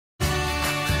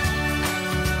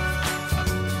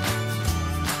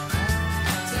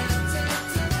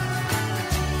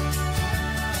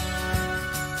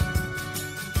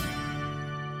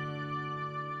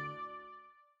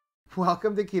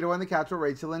Welcome to Keto on the Couch with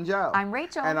Rachel and Joe. I'm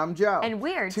Rachel. And I'm Joe. And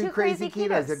we're two crazy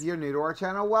ketos. ketos. If you're new to our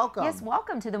channel, welcome. Yes,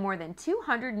 welcome to the more than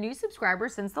 200 new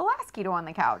subscribers since the last Keto on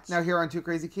the Couch. Now here on Two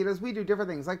Crazy Ketos, we do different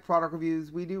things like product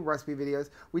reviews, we do recipe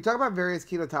videos, we talk about various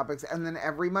keto topics, and then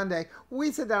every Monday,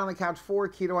 we sit down on the couch for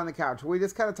Keto on the Couch. We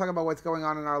just kind of talk about what's going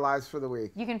on in our lives for the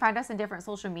week. You can find us in different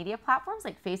social media platforms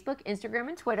like Facebook, Instagram,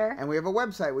 and Twitter. And we have a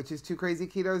website, which is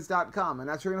twocrazyketos.com, and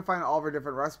that's where you're going to find all of our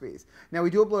different recipes. Now, we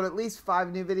do upload at least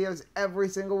 5 new videos every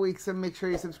single week, so make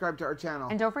sure you subscribe to our channel.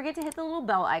 And don't forget to hit the little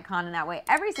bell icon, and that way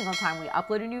every single time we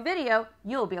upload a new video,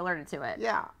 you'll be alerted to it.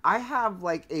 Yeah, I have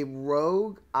like a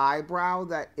rogue eyebrow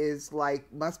that is like,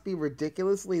 must be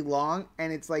ridiculously long,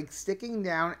 and it's like sticking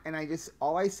down, and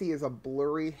all I see is a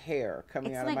blurry hair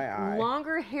coming out of my eye. It's like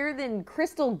longer hair than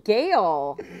Crystal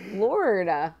Gale. Lord.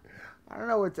 I don't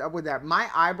know what's up with that. My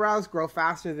eyebrows grow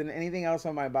faster than anything else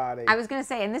on my body. I was going to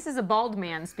say, and this is a bald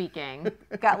man speaking,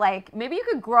 got like, maybe you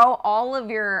could grow all of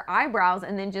your eyebrows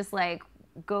and then just like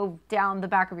go down the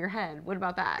back of your head. What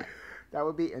about that? That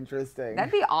would be interesting.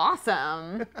 That'd be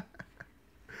awesome.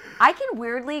 I can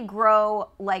weirdly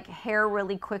grow like hair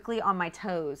really quickly on my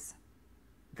toes.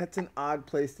 That's an odd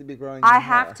place to be growing your hair. I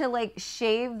have to like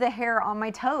shave the hair on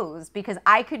my toes because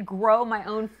I could grow my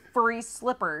own furry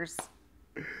slippers.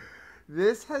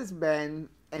 This has been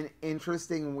an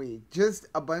interesting week. Just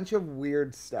a bunch of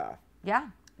weird stuff. Yeah.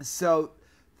 So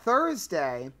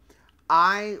Thursday,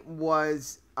 I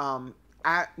was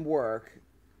at work,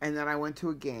 and then I went to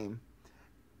a game,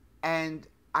 and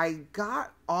I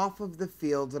got off of the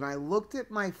field, and I looked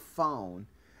at my phone,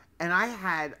 and I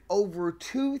had over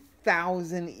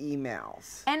 2,000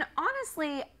 emails. And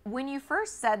honestly, when you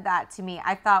first said that to me,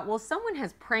 I thought, well, someone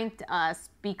has pranked us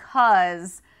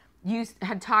because you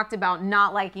had talked about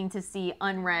not liking to see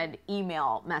unread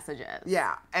email messages.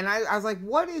 Yeah, and I was like,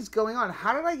 what is going on?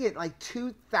 How did I get like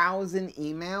 2,000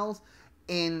 emails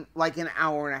in like an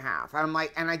hour and a half? And I'm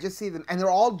like, and I just see them, and they're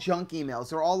all junk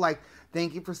emails. They're all like,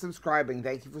 thank you for subscribing,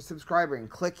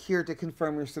 click here to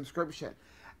confirm your subscription.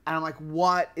 And I'm like,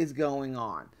 what is going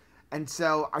on? And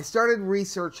so I started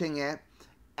researching it,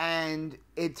 and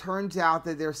it turns out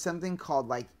that there's something called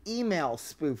like email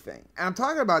spoofing. And I'm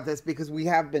talking about this because we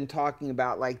have been talking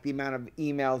about like the amount of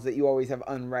emails that you always have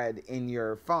unread in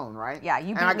your phone, right? Yeah,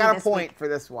 you beat And I me got a this point week. for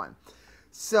this one.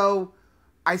 So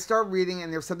I start reading,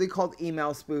 and there's something called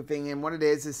email spoofing, and what it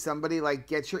is somebody like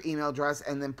gets your email address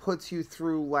and then puts you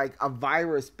through like a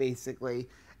virus basically,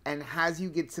 and has you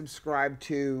get subscribed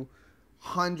to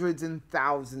hundreds and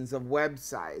thousands of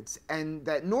websites, and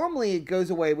that normally it goes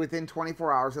away within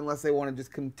 24 hours unless they want to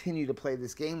just continue to play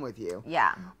this game with you.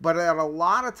 Yeah. But at a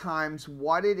lot of times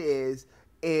what it is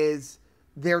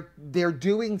they're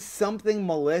doing something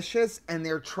malicious, and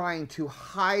they're trying to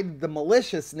hide the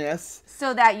maliciousness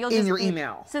so that you'll in your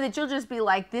email. So that you'll just be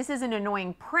like, this is an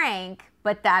annoying prank,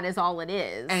 but that is all it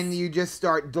is. And you just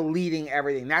start deleting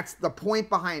everything. That's the point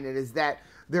behind it, is that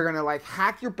they're going to like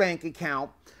hack your bank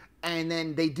account, and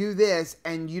then they do this,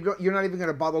 and you're not even going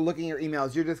to bother looking at your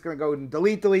emails. You're just going to go and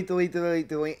delete,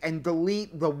 and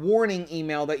delete the warning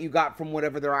email that you got from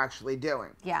whatever they're actually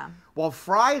doing. Yeah. Well,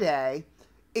 Friday,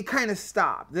 it kind of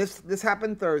stopped. This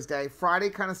happened Thursday. Friday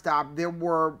kind of stopped. There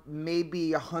were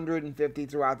maybe 150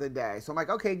 throughout the day. So I'm like,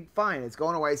 okay, fine. It's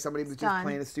going away. Somebody was just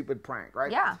playing a stupid prank,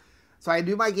 right? Yeah. So I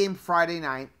do my game Friday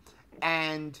night,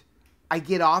 and I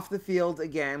get off the field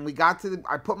again.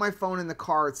 I put my phone in the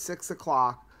car at 6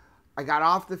 o'clock. I got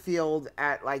off the field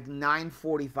at like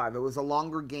 9:45. It was a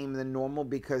longer game than normal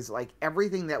because like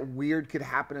everything that weird could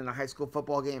happen in a high school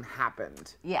football game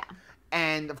happened. Yeah.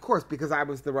 And of course, because I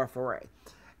was the referee.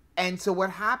 And so what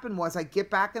happened was I get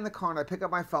back in the car and I pick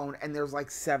up my phone, and there's like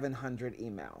 700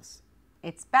 emails.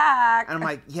 It's back. And I'm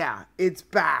like, yeah, it's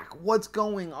back. What's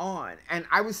going on? And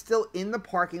I was still in the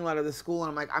parking lot of the school, and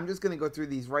I'm like, I'm just going to go through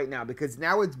these right now because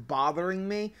now it's bothering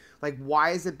me. Like, why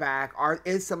is it back?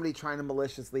 Is somebody trying to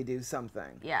maliciously do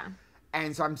something? Yeah.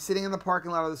 And so I'm sitting in the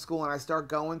parking lot of the school, and I start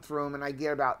going through them, and I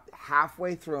get about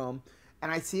halfway through them,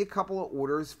 and I see a couple of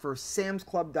orders for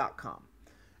samsclub.com.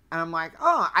 And I'm like,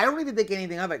 oh, I don't even think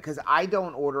anything of it because I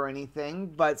don't order anything.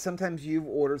 But sometimes you've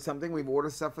ordered something. We've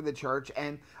ordered stuff for the church.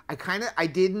 And I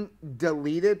didn't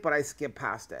delete it, but I skipped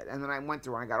past it. And then I went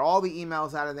through and I got all the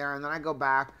emails out of there. And then I go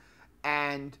back,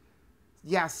 and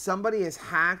yeah, somebody has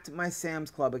hacked my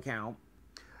Sam's Club account.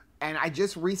 And I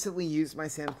just recently used my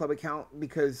Sam's Club account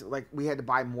because like we had to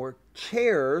buy more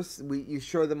chairs. You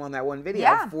showed them on that one video.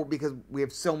 Yeah. Because we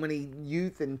have so many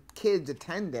youth and kids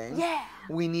attending. Yeah.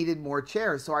 We needed more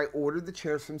chairs. So I ordered the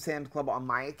chairs from Sam's Club on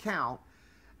my account.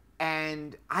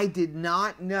 And I did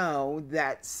not know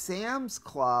that Sam's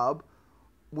Club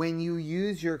when you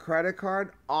use your credit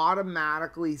card,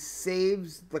 automatically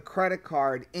saves the credit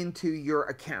card into your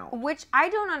account. Which I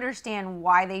don't understand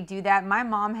why they do that. My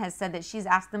mom has said that she's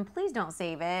asked them, please don't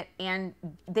save it, and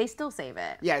they still save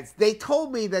it. Yes, they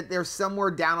told me that there's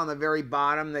somewhere down on the very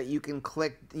bottom that you can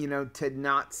click, to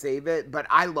not save it, but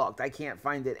I looked. I can't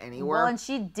find it anywhere. Well, and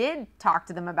she did talk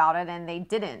to them about it, and they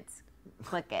didn't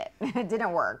click it. It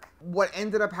didn't work. What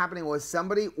ended up happening was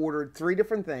somebody ordered 3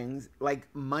 different things, like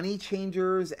money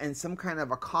changers and some kind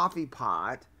of a coffee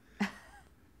pot,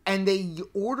 and they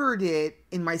ordered it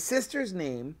in my sister's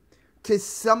name to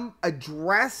some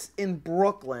address in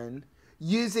Brooklyn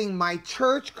using my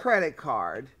church credit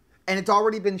card, and it's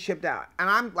already been shipped out. And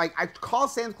I'm like, I call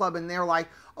Sam's Club, and they're like,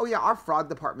 oh yeah, our fraud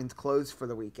department's closed for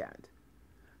the weekend.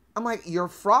 I'm like, your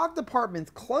fraud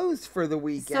department's closed for the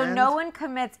weekend. So no one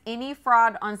commits any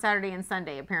fraud on Saturday and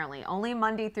Sunday, apparently. Only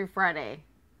Monday through Friday.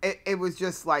 It was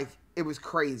just like, it was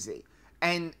crazy.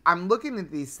 And I'm looking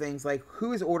at these things like,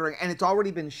 who is ordering? And it's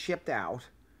already been shipped out.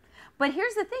 But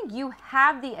here's the thing. You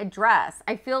have the address.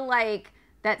 I feel like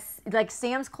that's like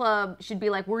Sam's Club should be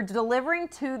like, we're delivering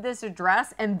to this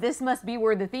address, and this must be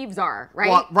where the thieves are, right?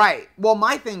 Well, right. Well,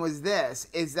 my thing was this,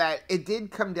 is that it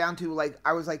did come down to like,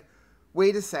 I was like,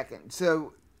 wait a second.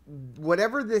 So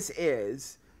whatever this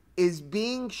is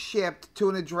being shipped to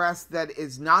an address that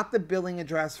is not the billing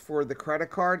address for the credit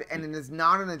card, and it is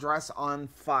not an address on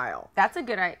file. That's a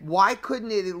good idea. Why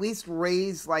couldn't it at least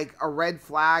raise like a red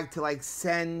flag to like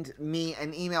send me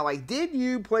an email like, did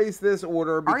you place this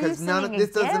order? Because none of this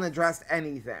doesn't address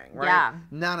anything, right? Yeah.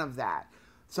 None of that.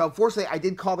 So fortunately, I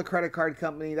did call the credit card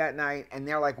company that night, and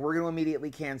they're like, we're going to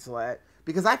immediately cancel it.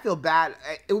 Because I feel bad.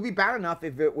 It would be bad enough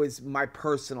if it was my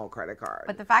personal credit card.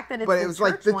 But the fact that it's it was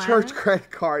like the church credit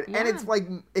card. Yeah. And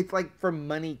it's like for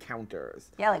money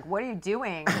counters. Yeah, like what are you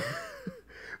doing? It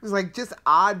was like just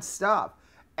odd stuff.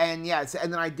 And yes,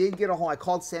 and then I did get I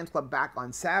called Sam's Club back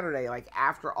on Saturday, like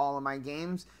after all of my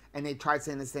games, and they tried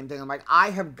saying the same thing. I'm like, I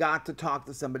have got to talk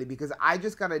to somebody because I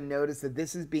just got to notice that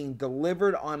this is being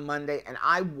delivered on Monday, and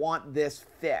I want this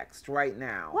fixed right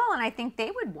now. Well, and I think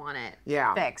they would want it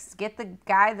fixed. Get the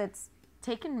guy that's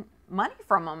taking money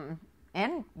from them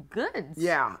and goods.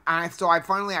 Yeah, and so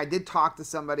I did talk to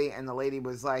somebody, and the lady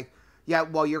was like, yeah,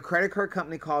 well, your credit card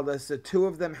company called us, so 2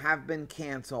 of them have been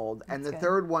canceled, and the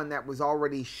third one that was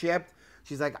already shipped,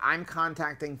 she's like, I'm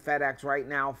contacting FedEx right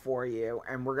now for you,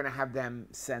 and we're going to have them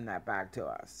send that back to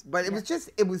us. But it was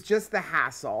just the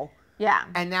hassle. Yeah.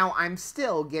 And now I'm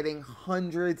still getting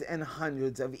hundreds and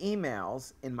hundreds of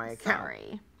emails in my account.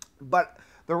 Sorry. But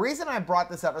the reason I brought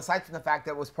this up, aside from the fact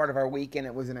that it was part of our week and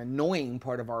it was an annoying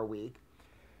part of our week,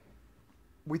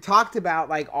 we talked about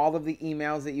like all of the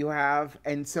emails that you have,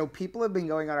 and so people have been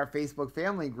going on our Facebook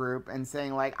family group and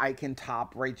saying like, I can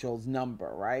top Rachel's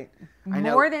number, right?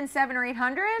 More than 700 or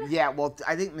 800? Yeah, well,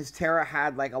 I think Miss Tara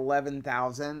had like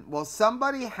 11,000. Well,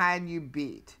 somebody had you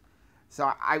beat. So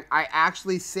I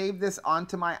actually saved this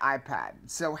onto my iPad.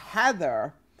 So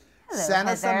Heather sent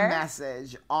us a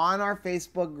message on our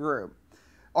Facebook group.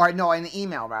 Or no, an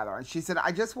email rather. And she said,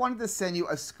 I just wanted to send you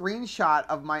a screenshot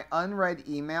of my unread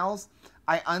emails.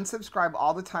 I unsubscribe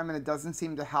all the time and it doesn't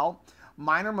seem to help.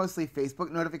 Mine are mostly Facebook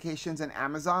notifications and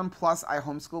Amazon, plus I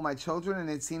homeschool my children, and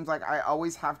it seems like I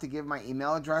always have to give my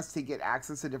email address to get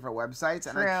access to different websites,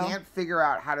 and I can't figure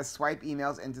out how to swipe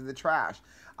emails into the trash.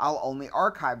 I'll only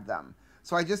archive them.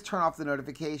 So I just turn off the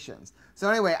notifications. So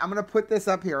anyway, I'm going to put this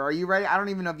up here. Are you ready? I don't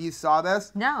even know if you saw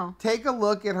this. No. Take a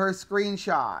look at her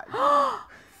screenshot.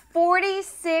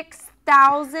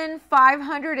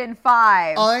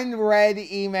 46,505 unread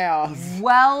emails.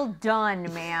 Well done,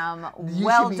 ma'am.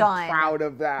 Well done. You should be proud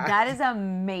of that. That is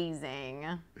amazing.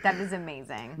 That is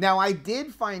amazing. Now, I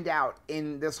did find out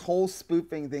in this whole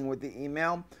spoofing thing with the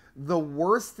email, the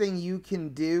worst thing you can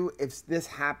do if this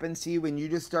happens to you and you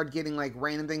just start getting like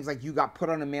random things, like you got put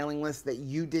on a mailing list that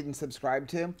you didn't subscribe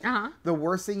to, the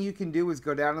worst thing you can do is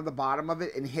go down to the bottom of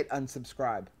it and hit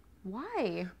unsubscribe.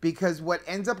 Why? Because what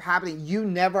ends up happening, you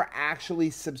never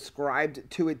actually subscribed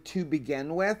to it to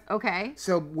begin with. Okay.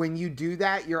 So when you do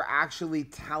that, you're actually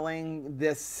telling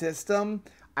this system,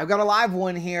 I've got a live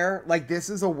one here. Like, this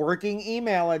is a working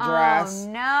email address.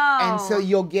 Oh, no. And so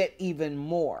you'll get even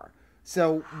more.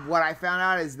 So what I found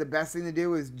out is the best thing to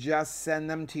do is just send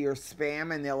them to your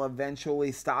spam, and they'll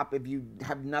eventually stop if you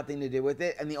have nothing to do with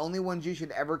it. And the only ones you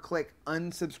should ever click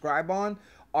unsubscribe on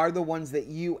are the ones that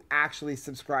you actually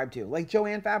subscribe to, like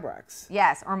Joanne Fabrics.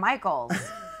 Yes, or Michael's.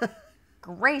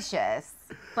 Gracious.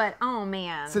 But, oh,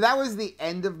 man. So that was the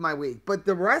end of my week. But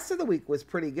the rest of the week was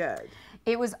pretty good.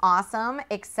 It was awesome,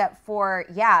 except for,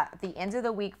 the end of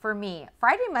the week for me.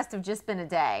 Friday must have just been a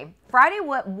day. Friday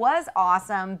was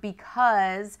awesome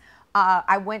because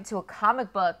I went to a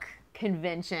comic book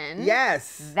convention.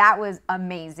 Yes. That was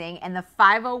amazing. And the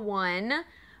 501,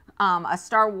 a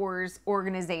Star Wars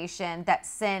organization that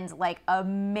sends like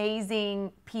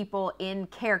amazing people in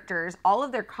characters. All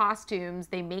of their costumes,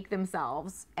 they make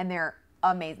themselves, and they're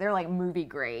amazing. They're like movie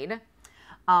grade.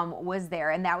 Was there,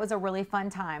 and that was a really fun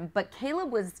time. But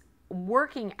Caleb was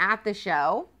working at the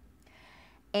show,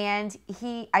 and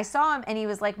I saw him, and he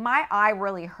was like, my eye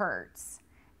really hurts.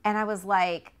 And I was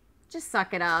like, just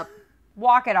suck it up,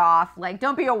 walk it off, like,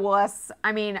 don't be a wuss.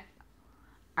 I mean,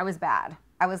 I was bad.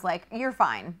 I was like, you're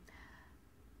fine.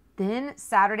 Then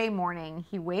Saturday morning,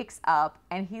 he wakes up,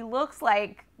 and he looks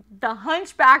like the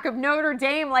Hunchback of Notre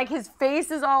Dame, like his face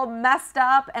is all messed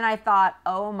up. And I thought,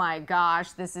 oh my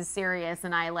gosh, this is serious.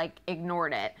 And I like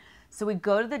ignored it. So we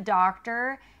go to the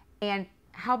doctor, and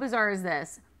how bizarre is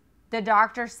this? The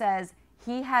doctor says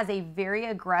he has a very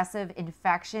aggressive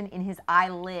infection in his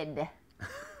eyelid.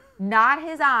 Not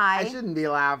his eye. I shouldn't be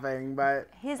laughing, but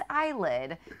his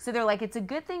eyelid. So they're like, it's a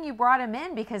good thing you brought him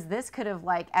in because this could have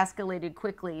like escalated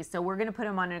quickly. So we're going to put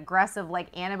him on aggressive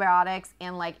like antibiotics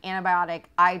and like antibiotic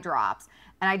eye drops.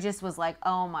 And I just was like,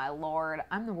 oh my Lord,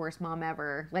 I'm the worst mom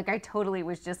ever. Like I totally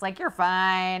was just like, you're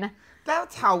fine.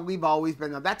 that's how we've always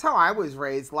been. That's how I was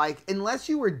raised. Like, unless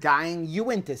you were dying, you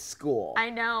went to school. I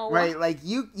know. Right? Like,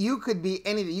 you could be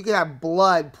anything. You could have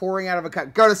blood pouring out of a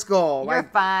cut. Go to school. You're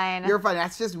fine. You're fine.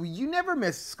 That's just, you never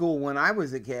missed school when I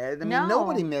was a kid. I mean,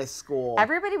 nobody missed school.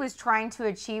 Everybody was trying to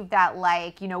achieve that,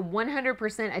 like,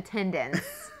 100% attendance.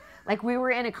 Like, we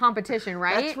were in a competition,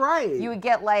 right? That's right. You would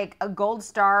get, like, a gold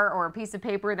star or a piece of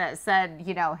paper that said,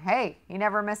 hey, you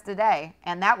never missed a day.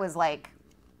 And that was, like,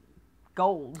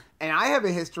 gold. And I have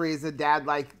a history as a dad,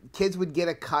 like, kids would get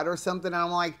a cut or something, and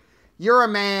I'm like, you're a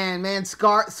man.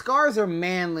 Scars are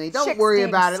manly. Don't worry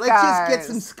about it. Let's just get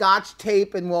some Scotch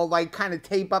tape and we'll, like, kind of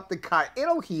tape up the cut.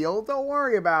 It'll heal. Don't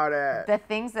worry about it. The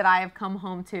things that I have come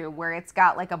home to where it's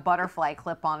got, like, a butterfly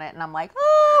clip on it, and I'm like,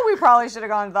 oh, we probably should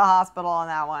have gone to the hospital on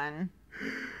that one.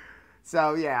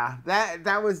 So, yeah,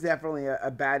 that was definitely a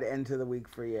bad end to the week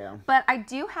for you. But I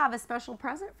do have a special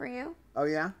present for you. Oh,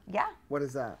 yeah? Yeah. What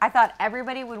is that? I thought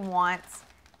everybody would want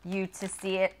you to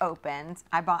see it opened.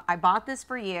 I bought this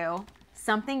for you.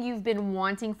 Something you've been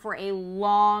wanting for a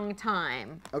long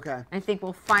time. Okay. I think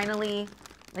we'll finally,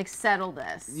 like, settle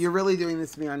this. You're really doing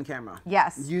this to me on camera?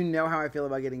 Yes. You know how I feel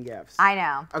about getting gifts. I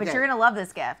know. Okay. But you're going to love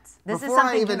this gift. This Before is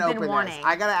something I even you've been wanting.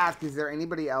 I got to ask, is there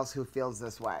anybody else who feels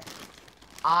this way?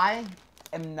 I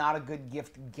am not a good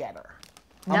gift getter.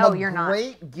 No, you're not. I'm a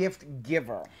great gift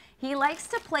giver. He likes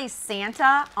to play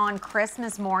Santa on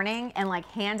Christmas morning and, like,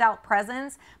 hand out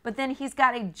presents, but then he's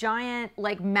got a giant,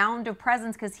 like, mound of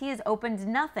presents because he has opened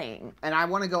nothing. And I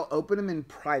want to go open them in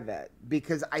private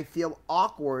because I feel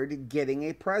awkward getting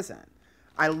a present.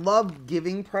 I love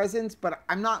giving presents, but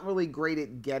I'm not really great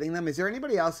at getting them. Is there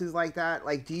anybody else who's like that?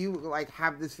 Like, do you, like,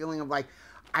 have this feeling of, like,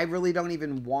 I really don't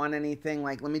even want anything.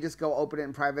 Like, let me just go open it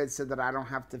in private so that I don't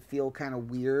have to feel kind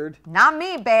of weird. Not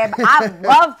me, babe. I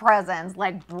love presents.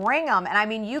 Like, bring them. And I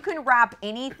mean, you can wrap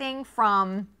anything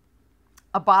from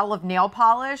a bottle of nail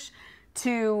polish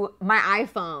to my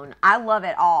iPhone. I love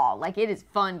it all. Like, it is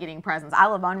fun getting presents. I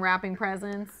love unwrapping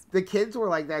presents. The kids were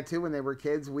like that too when they were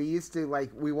kids. We used to, like,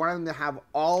 we wanted them to have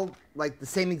all, like, the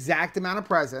same exact amount of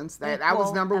presents. That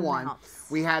was number one.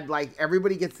 We had, like,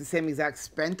 everybody gets the same exact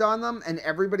spent on them, and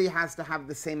everybody has to have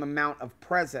the same amount of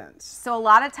presents. So a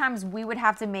lot of times we would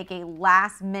have to make a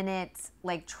last minute,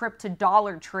 like, trip to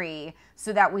Dollar Tree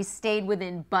so that we stayed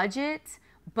within budget.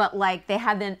 But, like, they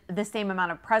had the same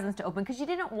amount of presents to open because you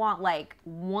didn't want, like,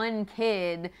 one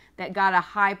kid that got a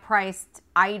high-priced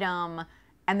item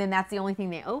and then that's the only thing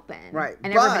they open. Right.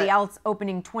 And everybody else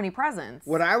opening 20 presents.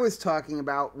 What I was talking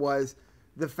about was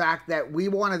the fact that we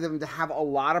wanted them to have a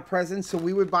lot of presents, so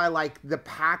we would buy, like, the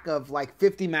pack of, like,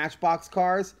 50 Matchbox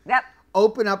cars. Yep.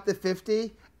 Open up the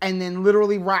 50 and then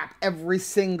literally wrap every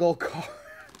single car.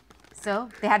 So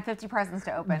they had 50 presents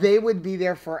to open. They would be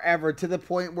there forever to the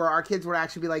point where our kids would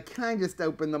actually be like, can I just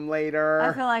open them later?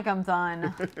 I feel like I'm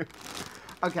done.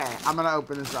 Okay, I'm going to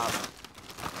open this up.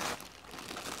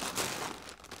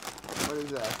 What is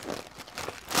this?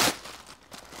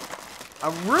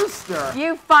 A rooster.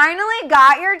 You finally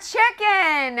got your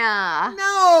chicken.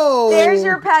 No. There's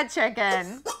your pet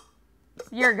chicken.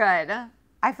 You're good.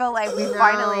 I feel like we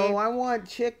finally. No, I want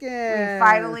chicken. We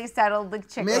finally settled the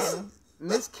chicken.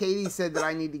 Miss Katie said that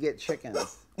I need to get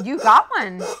chickens. You got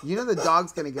one. You know the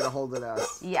dog's going to get a hold of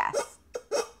us. Yes.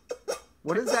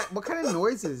 What is that? What kind of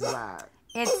noise is that?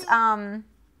 It's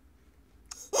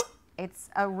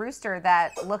a rooster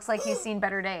that looks like he's seen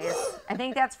better days. I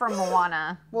think that's from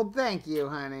Moana. Well, thank you,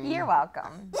 honey. You're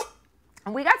welcome.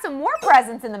 And we got some more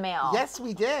presents in the mail. Yes,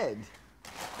 we did.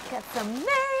 Got some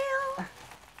mail.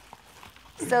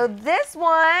 So this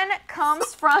one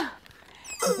comes from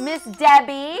Miss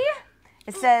Debbie.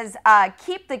 It says,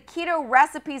 keep the keto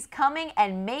recipes coming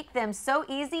and make them so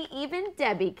easy, even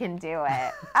Debbie can do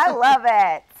it. I love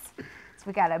it. So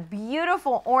we got a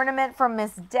beautiful ornament from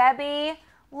Miss Debbie.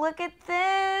 Look at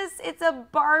this. It's a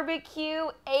barbecue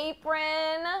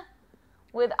apron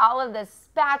with all of the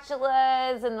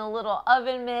spatulas and the little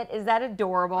oven mitt. Is that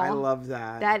adorable? I love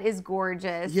that. That is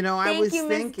gorgeous. You know, Thank you,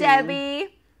 Miss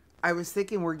Debbie. I was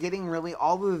thinking we're getting really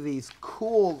all of these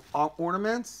cool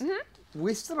ornaments. Mm-hmm.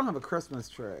 We still don't have a Christmas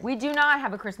tree. We do not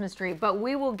have a Christmas tree, but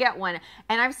we will get one.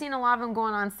 And I've seen a lot of them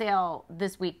going on sale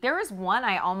this week. There was one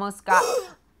I almost got.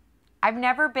 I've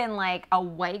never been like a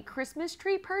white Christmas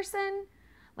tree person.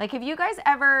 Like, have you guys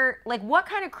ever, like, what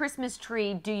kind of Christmas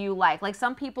tree do you like? Like,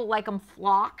 some people like them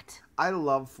flocked. I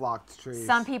love flocked trees.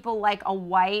 Some people like a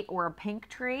white or a pink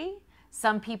tree.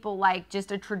 Some people like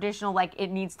just a traditional, like, it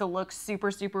needs to look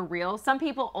super, super real. Some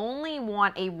people only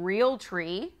want a real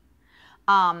tree.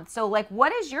 So, like,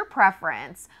 what is your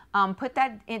preference? Put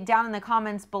that down in the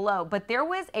comments below. But there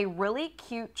was a really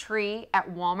cute tree at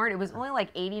Walmart. It was only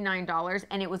like $89,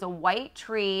 and it was a white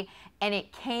tree, and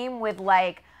it came with,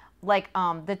 like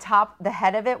the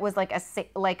head of it was like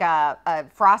a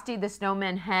Frosty the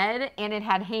Snowman head, and it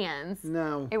had hands.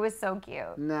 No. It was so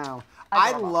cute. No.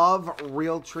 Adorable. I love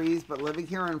real trees, but living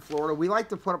here in Florida, we like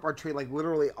to put up our tree like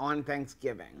literally on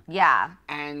Thanksgiving. Yeah.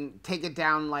 And take it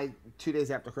down like 2 days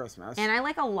after Christmas. And I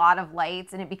like a lot of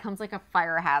lights, and it becomes like a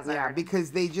fire hazard. Yeah, because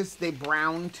they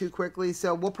brown too quickly.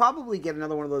 So we'll probably get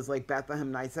another one of those like Bethlehem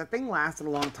nights. That thing lasted a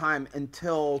long time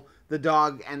until the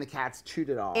dog and the cats chewed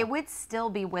it all. It would still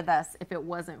be with us if it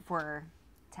wasn't for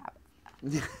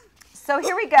Tabitha. So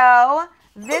here we go.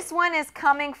 This one is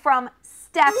coming from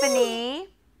Stephanie.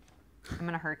 I'm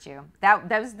going to hurt you.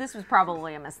 This was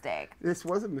probably a mistake. This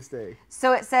was a mistake.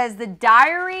 So it says, the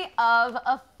diary of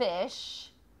a fish.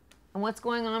 And what's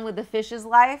going on with the fish's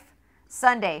life?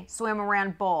 Sunday, swam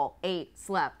around bowl, ate,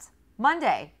 slept.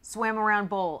 Monday, swam around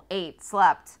bowl, ate,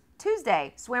 slept.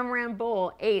 Tuesday, swam around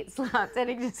bowl, ate, slept, and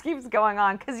it just keeps going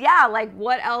on. Because, yeah, like,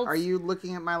 what else? Are you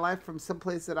looking at my life from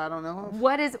someplace that I don't know of?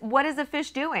 What is a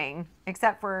fish doing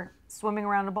except for swimming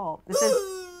around a bowl? This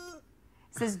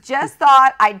says, just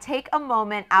thought I'd take a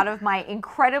moment out of my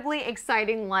incredibly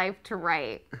exciting life to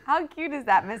write. How cute is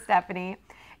that, Miss Stephanie?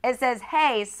 It says,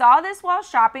 hey, saw this while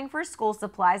shopping for school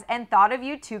supplies and thought of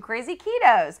you two crazy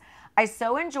ketos. I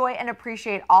so enjoy and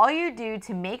appreciate all you do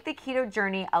to make the keto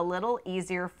journey a little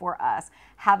easier for us.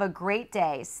 Have a great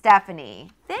day, Stephanie.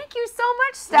 Thank you so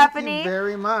much, Stephanie. Thank you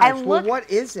very much. And look, what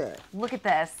is it? Look at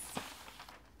this.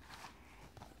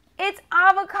 It's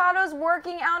avocados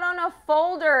working out on a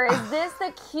folder. Is this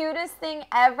the cutest thing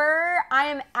ever? I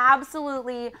am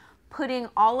absolutely putting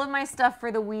all of my stuff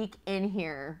for the week in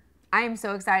here. I am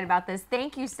so excited about this.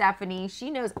 Thank you, Stephanie. She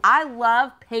knows I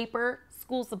love paper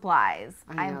school supplies.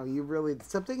 I know, you really,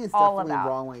 something is definitely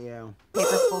wrong with you. Paper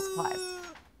school supplies.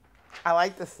 I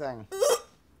like this thing.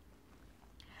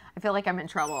 I feel like I'm in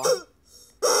trouble.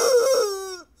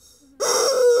 I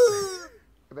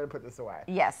better put this away.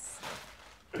 Yes.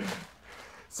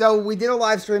 So we did a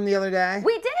live stream the other day.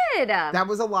 We did. That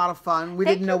was a lot of fun. We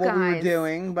didn't know what we were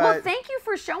doing, but well, thank you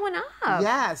for showing up.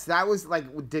 Yes, that was like,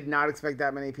 we did not expect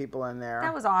that many people in there.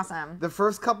 That was awesome. The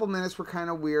first couple minutes were kind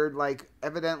of weird. Like,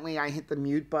 evidently I hit the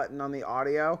mute button on the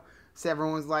audio, so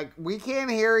everyone was like, we can't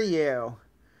hear you.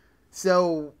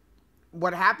 So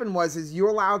what happened is you're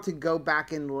allowed to go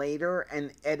back in later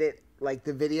and edit like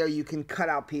the video. You can cut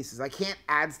out pieces. I can't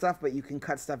add stuff, but you can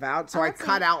cut stuff out. So I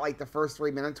cut out like the first 3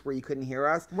 minutes where you couldn't hear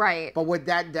us. Right. But what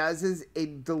that does is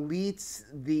it deletes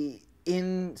the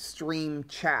in-stream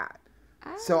chat.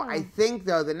 Oh. So I think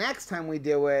though the next time we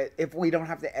do it, if we don't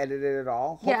have to edit it at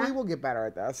all, hopefully we'll get better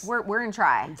at this. We're gonna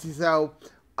try. So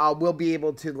we'll be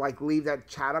able to like leave that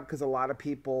chat up because a lot of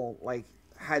people like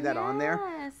had that on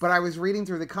there. But I was reading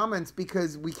through the comments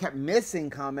because we kept missing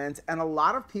comments, and a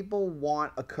lot of people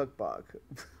want a cookbook.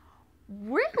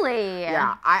 Really?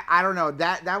 Yeah, I don't know.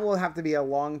 That will have to be a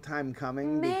long time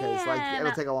coming because like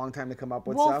it'll take a long time to come up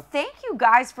with stuff. Well, thank you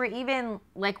guys for even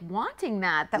like wanting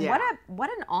that. what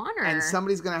an honor. And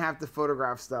somebody's going to have to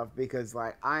photograph stuff because,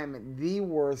 like, I'm the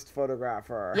worst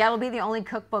photographer. Yeah, it'll be the only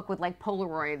cookbook with, like,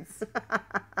 Polaroids.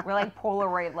 We're, like,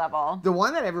 Polaroid level. The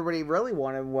one that everybody really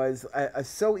wanted was a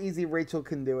So Easy Rachel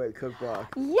Can Do It cookbook.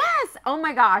 Yes! Oh,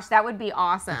 my gosh, that would be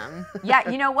awesome. Yeah,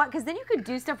 you know what? Because then you could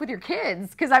do stuff with your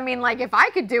kids. Because, I mean, like, if I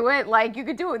could do it, like, you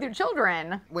could do it with your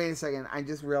children. Wait a second. I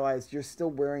just realized you're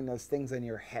still wearing those things on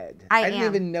your head. I didn't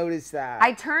even notice that.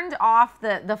 I turned off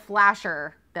the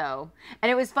flasher, though.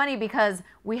 And it was funny because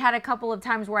we had a couple of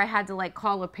times where I had to, like,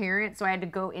 call a parent. So I had to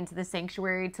go into the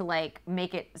sanctuary to, like,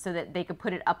 make it so that they could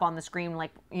put it up on the screen,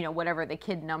 like, you know, whatever the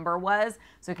kid number was.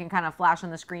 So it can kind of flash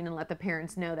on the screen and let the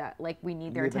parents know that, like, we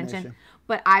need their attention.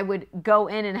 But I would go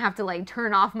in and have to, like,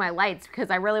 turn off my lights because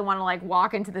I really want to, like,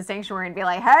 walk into the sanctuary and be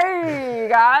like, hey,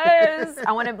 guys.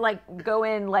 I want to, like, go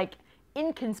in, like,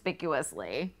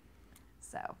 inconspicuously.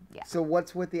 So, yeah. So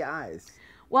what's with the eyes?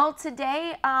 Well,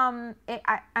 today, I'm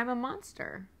a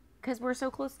monster because we're so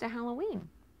close to Halloween.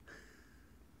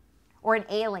 Or an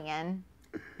alien.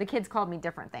 The kids called me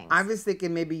different things. I was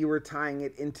thinking maybe you were tying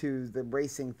it into the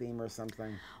racing theme or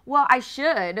something. Well, I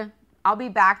should. I'll be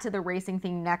back to the racing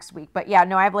thing next week. But yeah,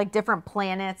 no, I have like different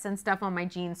planets and stuff on my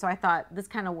jeans. So I thought this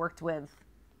kind of worked with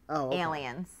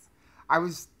aliens. I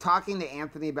was talking to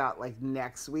Anthony about like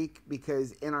next week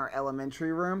because in our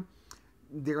elementary room,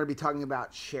 they're going to be talking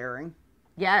about sharing.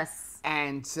 Yes.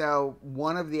 And so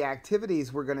one of the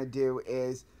activities we're going to do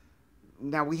is,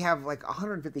 now we have like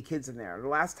 150 kids in there. The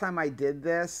last time I did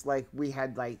this, like we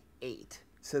had like 8.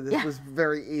 So this was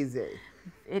very easy.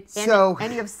 And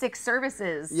you have 6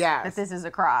 services that this is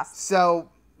across. So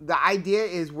the idea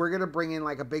is we're going to bring in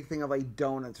like a big thing of like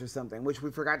donuts or something, which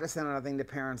we forgot to send out a thing to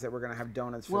parents that we're going to have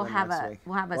donuts for them next week.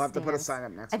 We'll have to put a sign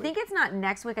up next week. I think it's not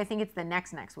next week. I think it's the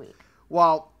next week.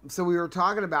 Well, so we were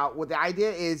talking about what the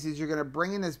idea is you're going to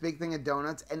bring in this big thing of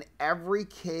donuts and every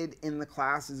kid in the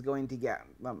class is going to get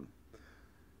them.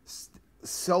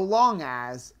 So long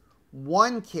as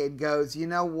one kid goes, you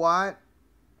know what?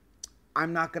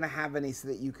 I'm not going to have any so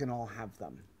that you can all have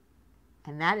them.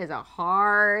 And that is a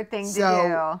hard thing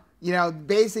to do. You know,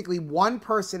 basically one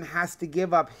person has to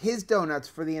give up his donuts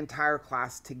for the entire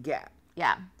class to get.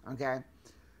 Yeah. Okay.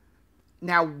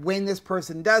 Now, when this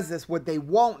person does this, what they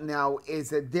won't know is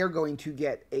that they're going to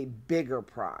get a bigger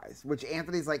prize, which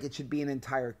Anthony's like, it should be an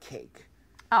entire cake.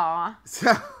 Aw.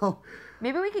 So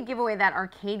maybe we could give away that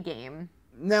arcade game.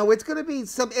 No, it's going to be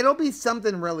it'll be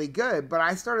something really good. But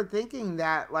I started thinking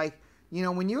that, like, you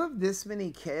know, when you have this many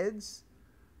kids,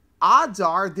 odds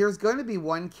are there's going to be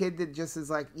one kid that just is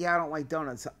like, yeah, I don't like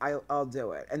donuts, I'll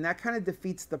do it. And that kind of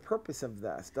defeats the purpose of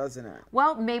this, doesn't it?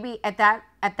 Well, maybe at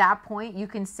that point, you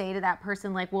can say to that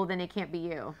person, like, well, then it can't be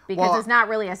you. Because it's not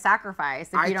really a sacrifice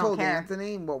if you don't care. I told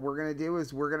Anthony what we're going to do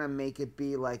is we're going to make it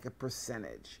be like a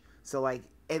percentage. So, like,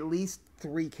 at least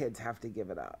 3 kids have to give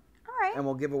it up. All right. And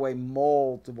we'll give away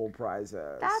multiple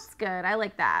prizes. That's good. I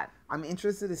like that. I'm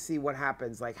interested to see what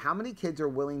happens. Like, how many kids are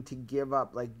willing to give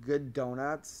up, like, good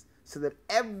donuts so that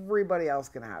everybody else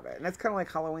can have it? And that's kind of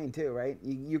like Halloween, too, right?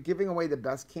 You're giving away the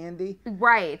best candy.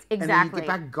 Right, exactly. And then you get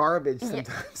back garbage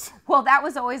sometimes. Yeah. Well, that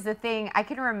was always the thing. I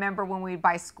can remember when we'd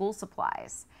buy school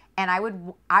supplies. And I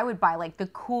would buy like the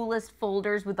coolest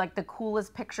folders with like the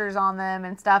coolest pictures on them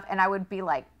and stuff. And I would be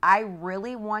like, I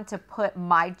really want to put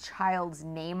my child's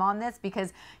name on this,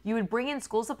 because you would bring in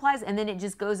school supplies and then it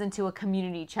just goes into a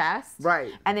community chest.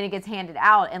 Right. And then it gets handed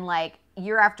out. And like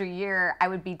year after year, I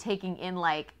would be taking in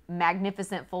like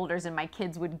magnificent folders and my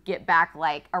kids would get back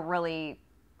like a really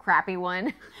crappy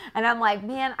one. And I'm like,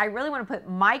 man, I really want to put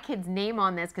my kid's name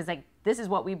on this because like this is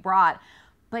what we brought.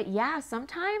 But yeah,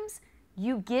 sometimes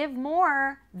you give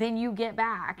more than you get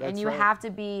back. That's and you have to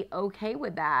be okay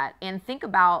with that and think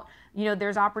about, you know,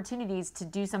 there's opportunities to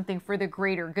do something for the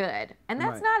greater good. And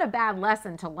that's not a bad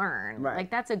lesson to learn. Right.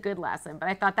 Like that's a good lesson. But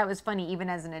I thought that was funny, even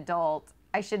as an adult,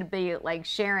 I should be like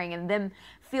sharing and them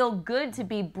feel good to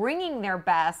be bringing their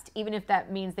best, even if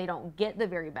that means they don't get the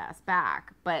very best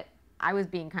back. But I was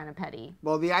being kind of petty.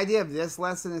 Well, the idea of this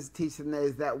lesson is to teach them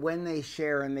is that when they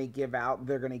share and they give out,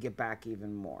 they're going to get back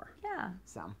even more. Yeah.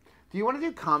 So, do you want to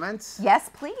do comments? Yes,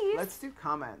 please. Let's do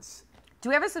comments. Do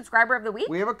we have a subscriber of the week?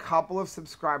 We have a couple of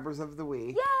subscribers of the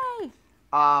week. Yay!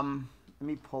 Let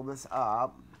me pull this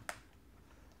up.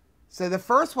 So the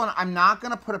first one, I'm not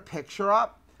going to put a picture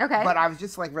up. Okay. But I was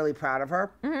just like really proud of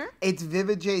her. Mm-hmm. It's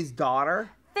Vivajay's daughter.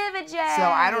 Vivajay! So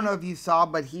I don't know if you saw,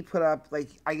 but he put up, like,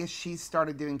 I guess she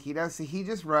started doing keto. So he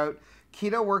just wrote,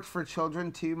 keto works for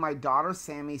children too. My daughter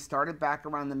Sammy started back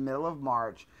around the middle of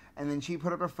March and then she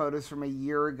put up her photos from a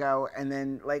year ago, and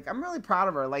then like I'm really proud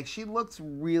of her. Like she looks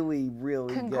really,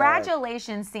 really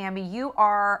Congratulations, Sammy. You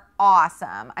are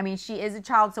awesome. I mean, she is a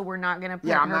child, so we're not gonna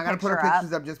put I'm her not gonna put her up.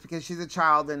 pictures up just because she's a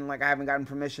child, and like I haven't gotten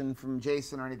permission from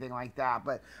Jason or anything like that.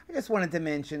 But I just wanted to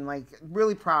mention, like,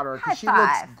 really proud of her because she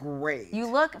looks great. You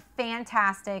look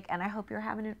fantastic, and I hope you're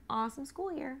having an awesome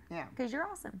school year. Yeah, because you're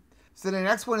awesome. So the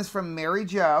next one is from Mary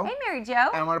Jo. Hey, Mary Jo.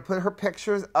 And I'm going to put her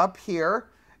pictures up here.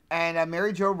 And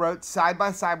Mary Jo wrote, side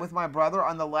by side with my brother.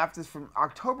 On the left is from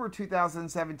October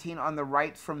 2017. On the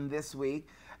right from this week.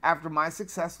 After my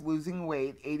success losing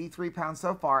weight, 83 pounds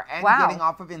so far, and getting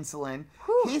off of insulin,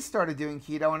 he started doing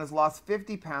keto and has lost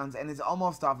 50 pounds and is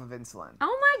almost off of insulin.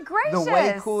 Oh my gracious. The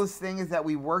way coolest thing is that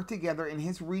we work together in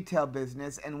his retail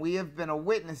business, and we have been a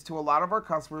witness to a lot of our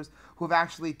customers who have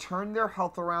actually turned their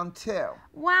health around too.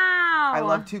 Wow. I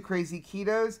love Two Crazy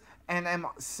Ketos, and I'm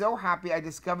so happy I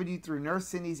discovered you through Nurse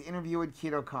Cindy's interview at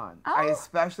KetoCon. I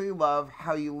especially love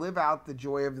how you live out the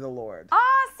joy of the Lord.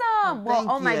 Awesome. Well,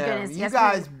 oh my goodness. You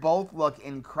guys both look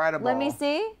incredible. Let me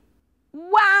see.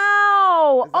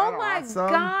 Wow. Oh my awesome?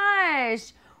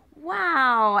 gosh.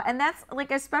 Wow. And that's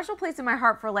like a special place in my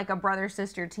heart for like a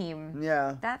brother-sister team.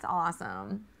 Yeah. That's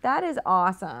awesome. That is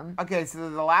awesome. Okay, so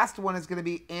the last one is going to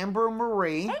be Amber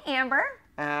Marie. Hey, Amber.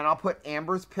 And I'll put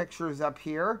Amber's pictures up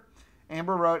here.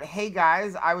 Amber wrote, hey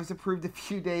guys, I was approved a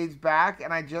few days back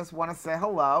and I just want to say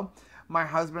hello. My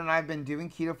husband and I have been doing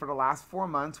keto for the last 4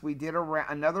 months. We did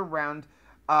another round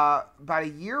about a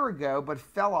year ago, but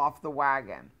fell off the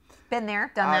wagon. Been there,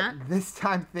 done that. This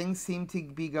time things seem to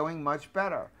be going much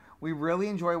better. We really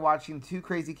enjoy watching Two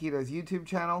Crazy Ketos YouTube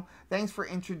channel. Thanks for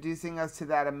introducing us to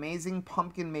that amazing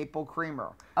pumpkin maple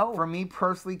creamer. For me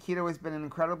personally, keto has been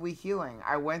incredibly healing.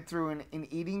 I went through an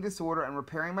eating disorder and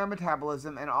repairing my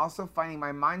metabolism, and also finding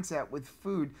my mindset with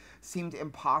food seemed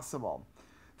impossible.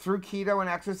 Through keto and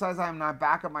exercise, I am not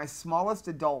back at my smallest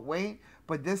adult weight,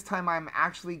 but this time I'm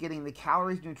actually getting the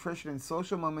calories, nutrition, and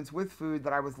social moments with food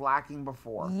that I was lacking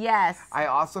before. Yes. I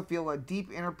also feel a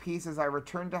deep inner peace as I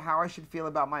return to how I should feel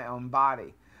about my own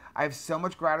body. I have so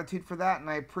much gratitude for that, and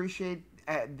I appreciate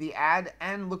the ad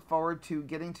and look forward to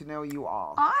getting to know you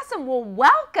all. Awesome. Well,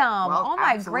 welcome. Oh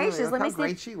my gracious. Let me see how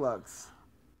great she looks.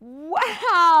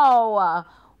 Wow.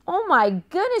 Oh my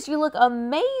goodness, you look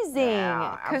amazing.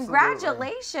 Yeah,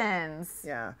 congratulations.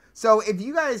 Yeah. So if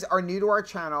you guys are new to our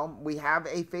channel, we have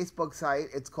a Facebook site.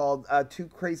 It's called Two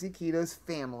Crazy Ketos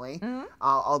Family.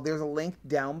 There's a link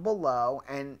down below,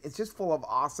 and it's just full of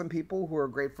awesome people who are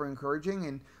great for encouraging.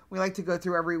 And we like to go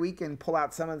through every week and pull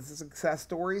out some of the success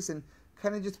stories and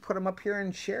kind of just put them up here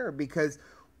and share, because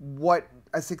what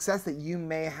a success that you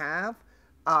may have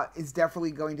is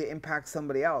definitely going to impact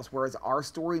somebody else. Whereas our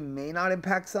story may not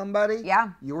impact somebody,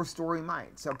 your story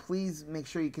might. So please make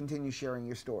sure you continue sharing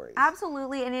your stories.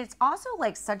 Absolutely. And it's also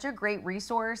like such a great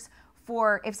resource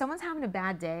for if someone's having a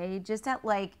bad day, just that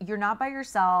like you're not by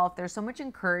yourself. There's so much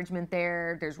encouragement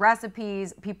there. There's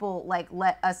recipes. People like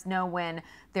let us know when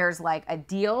there's like a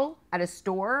deal at a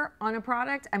store on a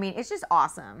product. I mean, it's just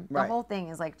awesome. The whole thing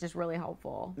is like just really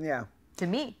helpful. Yeah. To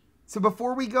me. So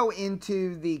before we go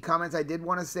into the comments, I did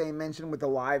want to mention with the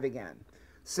live again.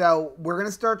 So we're going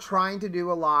to start trying to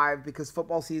do a live because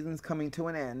football season's coming to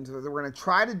an end. So we're going to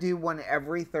try to do one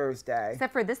every Thursday.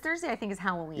 Except for this Thursday, I think is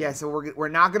Halloween. Yeah, so we're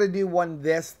not going to do one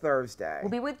this Thursday. We'll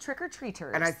be with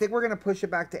trick-or-treaters. And I think we're going to push it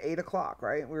back to 8 o'clock,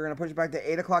 right? We're going to push it back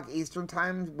to 8 o'clock Eastern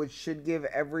time, which should give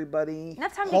everybody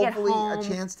enough time to get home, hopefully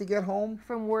a chance to get home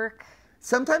from work.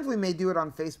 Sometimes we may do it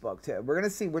on Facebook too. We're going to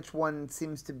see which one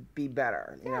seems to be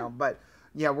better, you know, but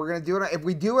yeah, we're going to do it. If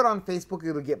we do it on Facebook,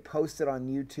 it'll get posted on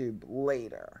YouTube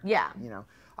later. Yeah. You know,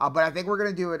 but I think we're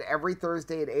going to do it every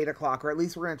Thursday at 8 o'clock, or at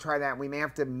least we're going to try that. We may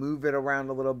have to move it around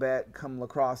a little bit come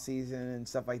lacrosse season and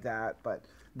stuff like that. But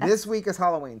this week is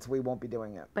Halloween, so we won't be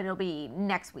doing it. But it'll be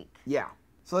next week. Yeah.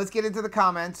 So let's get into the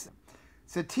comments.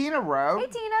 So Tina wrote, hey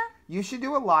Tina, you should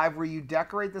do a live where you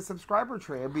decorate the subscriber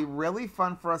tree. It'd be really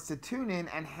fun for us to tune in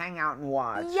and hang out and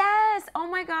watch. Yes. Oh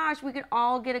my gosh, we could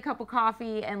all get a cup of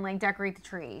coffee and like decorate the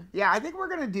tree. Yeah, I think we're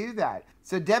going to do that.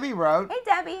 So Debbie wrote, hey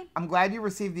Debbie, I'm glad you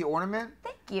received the ornament.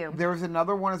 Thank you. There was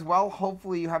another one as well.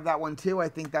 Hopefully you have that one too. I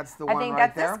think that's the one right there. I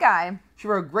think that's this guy. She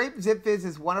wrote, Grape Zip Fizz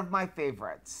is one of my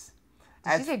favorites.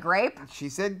 Did she say grape? She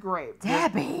said grape.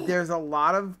 Debbie. There's a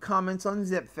lot of comments on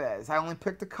Zip Fizz. I only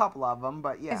picked a couple of them,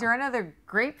 but yeah. Is there another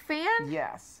grape fan?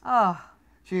 Yes. Oh.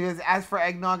 She goes, as for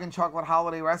eggnog and chocolate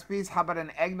holiday recipes, how about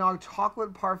an eggnog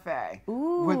chocolate parfait?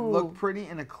 Ooh. Would look pretty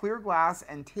in a clear glass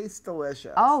and taste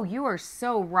delicious. Oh, you are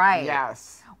so right.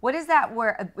 Yes. What is that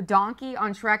where a donkey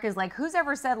on Shrek is like, who's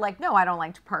ever said like, no, I don't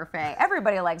like parfait.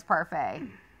 Everybody likes parfait.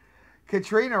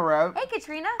 Katrina wrote, Hey,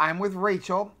 Katrina. I'm with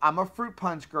Rachel. I'm a fruit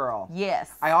punch girl.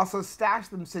 Yes. I also stash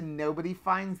them so nobody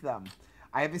finds them.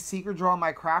 I have a secret drawer in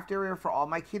my craft area for all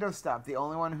my keto stuff. The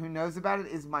only one who knows about it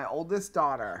is my oldest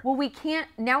daughter. Well, we can't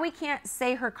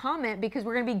say her comment because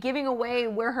we're going to be giving away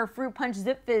where her Fruit Punch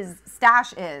Zip Fizz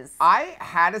stash is. I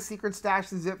had a secret stash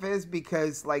of Zip Fizz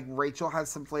because like Rachel has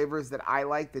some flavors that I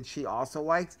like that she also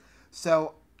likes.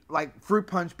 So like fruit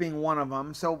punch being one of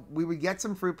them. So we would get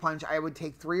some fruit punch. I would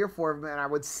take 3 or 4 of them and I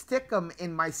would stick them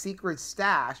in my secret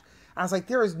stash. And I was like,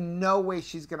 there is no way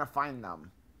she's going to find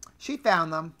them. She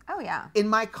found them. Oh, yeah. In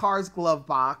my car's glove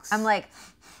box. I'm like,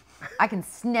 I can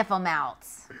sniff them out.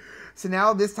 So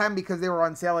now this time, because they were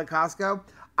on sale at Costco,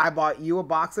 I bought you a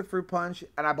box of fruit punch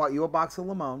and I bought you a box of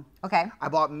limon. Okay. I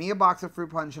bought me a box of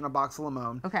fruit punch and a box of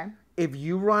limon. Okay. If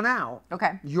you run out,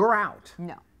 okay, you're out.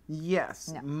 No. Yes.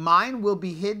 No. Mine will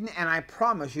be hidden and I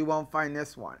promise you won't find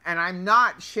this one. And I'm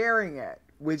not sharing it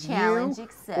with Challenge you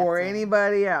accepted. or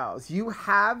anybody else. You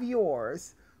have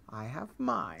yours. I have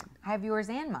mine. I have yours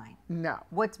and mine. No.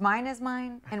 What's mine is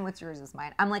mine, and what's yours is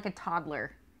mine. I'm like a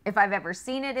toddler. If I've ever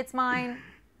seen it, it's mine.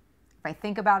 If I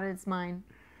think about it, it's mine.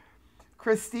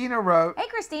 Christina wrote, Hey,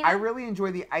 Christina. I really enjoy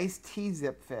the iced tea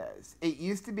Zip Fizz. It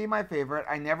used to be my favorite.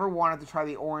 I never wanted to try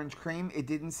the orange cream. It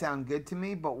didn't sound good to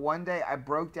me, but one day I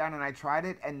broke down and I tried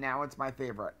it, and now it's my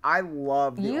favorite. I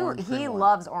love the orange cream He one.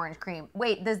 loves orange cream.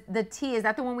 Wait, the tea, is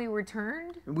that the one we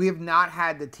returned? We have not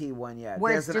had the tea one yet.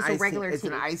 Where it's just a iced regular tea. It's tea.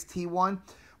 an iced tea one,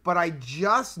 but I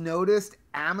just noticed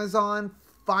Amazon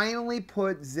finally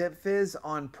put Zip Fizz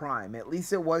on Prime. At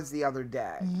least it was the other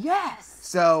day. Yes.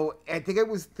 So I think it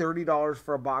was $30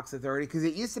 for a box of 30 because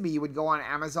it used to be you would go on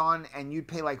Amazon and you'd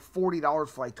pay like $40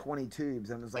 for like 20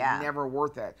 tubes and it was like never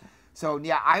worth it. So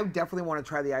yeah, I definitely want to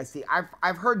try the iced tea.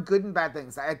 I've heard good and bad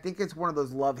things. I think it's one of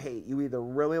those love-hate. You either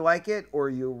really like it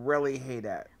or you really hate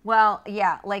it. Well,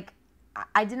 yeah, like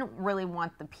I didn't really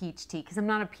want the peach tea because I'm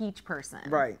not a peach person.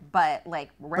 Right. But like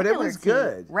regular But it was tea,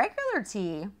 good. Regular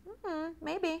tea,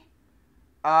 maybe.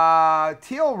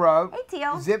 Teal wrote, Hey,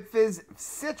 Teal. Zip Fizz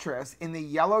Citrus in the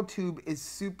yellow tube is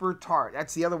super tart.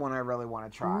 That's the other one I really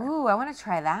want to try. Ooh, I want to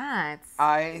try that.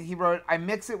 He wrote, I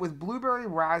mix it with blueberry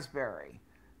raspberry.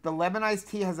 The lemon iced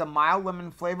tea has a mild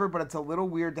lemon flavor, but it's a little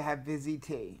weird to have fizzy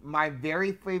tea. My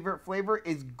very favorite flavor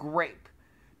is grape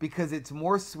because it's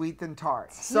more sweet than tart.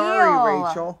 Teal. Sorry,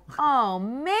 Rachel. Oh,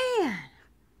 man.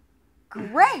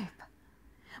 Grape.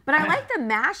 But I like the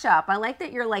mashup. I like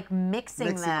that you're like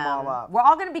mixing them all up. We're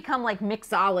all going to become like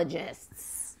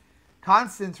mixologists.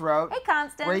 Constance wrote, Hey,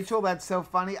 Constance. Rachel, that's so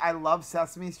funny. I love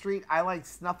Sesame Street. I like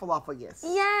Snuffleupagus.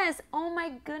 Yes. Oh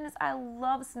my goodness. I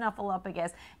love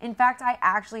Snuffleupagus. In fact, I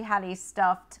actually had a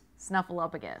stuffed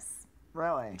Snuffleupagus.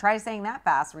 Really? Try saying that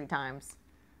fast 3 times.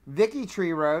 Vicky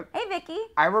Tree wrote, Hey, Vicky.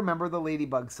 I remember the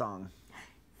Ladybug song.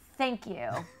 Thank you.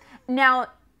 Now,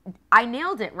 I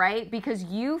nailed it, right? Because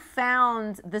you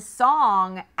found the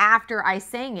song after I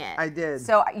sang it. I did.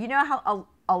 So you know how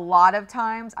a lot of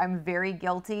times I'm very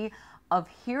guilty of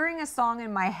hearing a song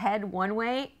in my head one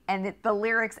way and the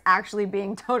lyrics actually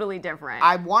being totally different.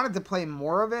 I wanted to play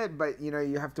more of it, but you know,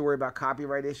 you have to worry about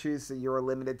copyright issues, so you were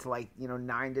limited to like,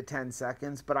 9 to 10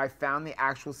 seconds. But I found the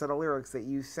actual set of lyrics that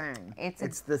you sang.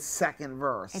 It's the second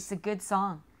verse. It's a good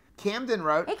song. Camden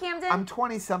wrote, Hey, Camden. I'm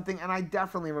 20-something and I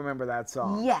definitely remember that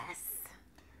song. Yes.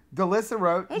 Delissa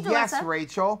wrote, Hey, Yes, Delissa.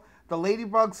 Rachel. The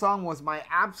Ladybug song was my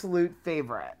absolute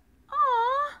favorite.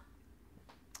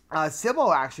 Aw.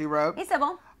 Sybil actually wrote, Hey,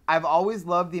 Sybil. I've always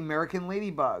loved the American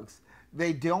ladybugs.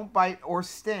 They don't bite or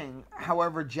sting.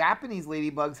 However, Japanese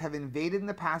ladybugs have invaded in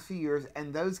the past few years,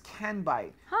 and those can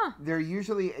bite. Huh. They're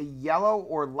usually a yellow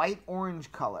or light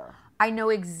orange color. I know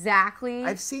exactly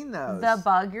I've seen those. the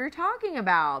bug you're talking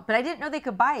about, but I didn't know they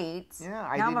could bite. Yeah,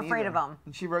 I now didn't I'm afraid either. of them.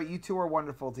 And she wrote, you two are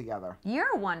wonderful together.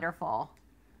 You're wonderful.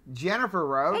 Jennifer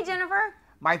wrote, Hey, Jennifer.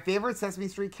 my favorite Sesame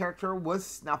Street character was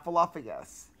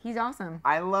Snuffleupagus. He's awesome.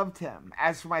 I loved him.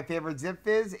 As for my favorite Zip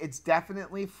Fizz, it's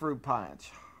definitely Fruit Punch.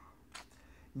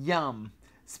 Yum.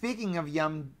 Speaking of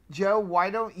yum, Joe, why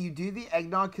don't you do the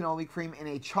eggnog cannoli cream in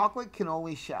a chocolate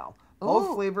cannoli shell? Both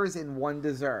Ooh. flavors in one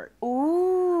dessert.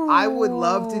 Ooh. I would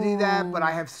love to do that, but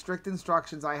I have strict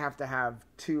instructions. I have to have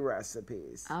 2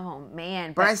 recipes. Oh,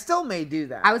 man. But I still may do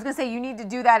that. I was going to say you need to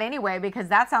do that anyway because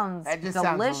that sounds That just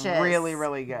delicious. sounds really,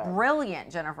 really good.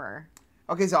 Brilliant, Jennifer.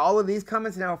 Okay, so all of these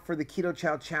comments now for the Keto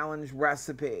Chow Challenge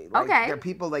recipe. Okay. There are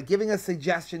people like giving us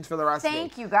suggestions for the recipe.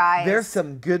 Thank you, guys. There's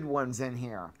some good ones in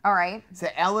here. All right. So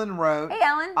Ellen wrote, Hey,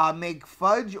 Ellen. Make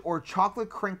fudge or chocolate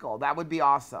crinkle. That would be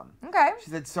awesome. Okay. She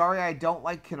said, sorry, I don't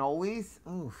like cannolis.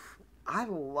 Oof. I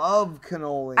love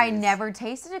cannolis. I never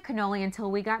tasted a cannoli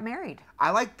until we got married.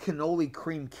 I like cannoli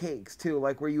cream cakes too,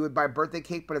 like where you would buy birthday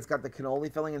cake, but it's got the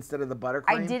cannoli filling instead of the buttercream.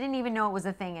 I didn't even know it was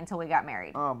a thing until we got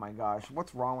married. Oh my gosh,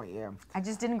 what's wrong with you? I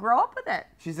just didn't grow up with it.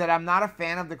 She said, I'm not a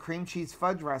fan of the cream cheese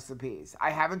fudge recipes. I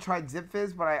haven't tried Zip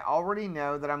Fizz, but I already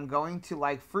know that I'm going to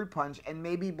like fruit punch and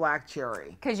maybe black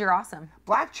cherry. Because you're awesome.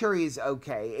 Black cherry is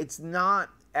okay. It's not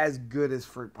as good as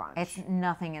fruit punch.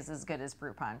 Nothing is as good as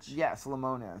fruit punch. Yes,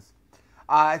 lemon is.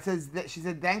 It says that she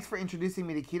said, thanks for introducing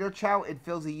me to Keto Chow. It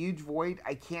fills a huge void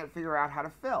I can't figure out how to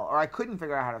fill, or I couldn't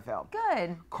figure out how to fill.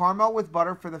 Good. Caramel with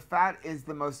butter for the fat is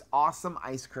the most awesome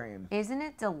ice cream. Isn't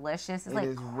it delicious? It's It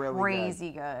is really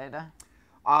crazy good.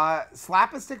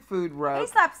 Slap-a-stick food wrote, Hey,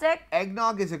 Slapstick.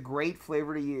 eggnog is a great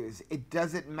flavor to use. It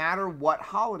doesn't matter what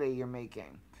holiday you're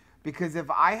making. Because if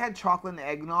I had chocolate and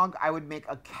eggnog, I would make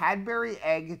a Cadbury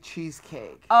egg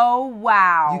cheesecake. Oh,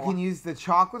 wow. You can use the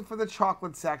chocolate for the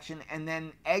chocolate section and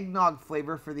then eggnog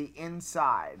flavor for the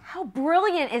inside. How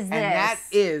brilliant is this? And that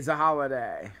is a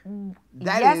holiday.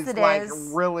 That Yes, is it like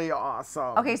is. really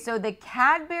awesome. Okay, so the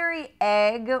Cadbury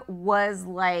egg was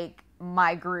like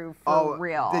my groove for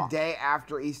real. The day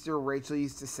after Easter, Rachel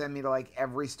used to send me to like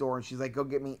every store and she's like, go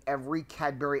get me every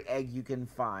Cadbury egg you can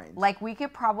find. Like we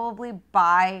could probably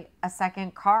buy a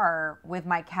second car with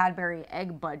my Cadbury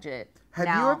egg budget. Have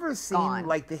now you ever seen gone.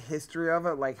 like the history of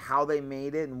it, like how they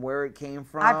made it and where it came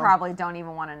from? I probably don't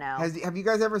even want to know. Have you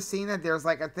guys ever seen it? There's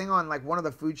like a thing on like one of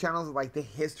the food channels, like the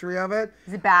history of it.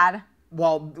 Is it bad?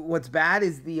 Well, what's bad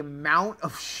is the amount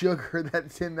of sugar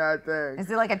that's in that thing. Is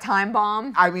it like a time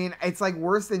bomb? I mean, it's like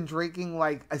worse than drinking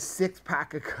like a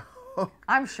 6-pack of Coke.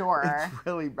 I'm sure. It's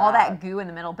really bad. All that goo in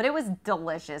the middle, but it was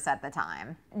delicious at the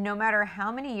time. No matter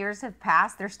how many years have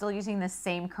passed, they're still using the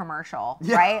same commercial,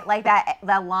 right? Like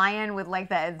that lion with like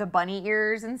the bunny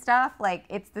ears and stuff. Like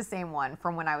it's the same one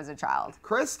from when I was a child.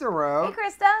 Krista wrote, Hey,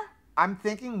 Krista. I'm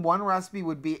thinking one recipe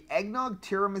would be eggnog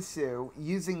tiramisu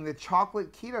using the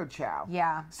chocolate keto chow.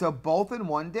 Yeah. So both in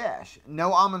one dish.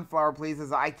 No almond flour, please,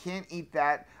 as I can't eat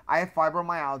that. I have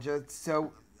fibromyalgia,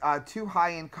 so too high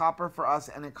in copper for us,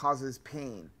 and it causes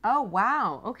pain. Oh,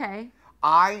 wow. Okay.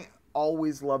 I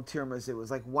always loved tiramisu. It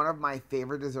was like one of my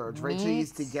favorite desserts. Me Rachel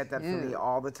used to get that for me too.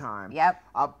 all the time. Yep.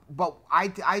 But I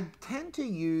tend to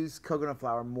use coconut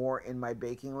flour more in my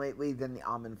baking lately than the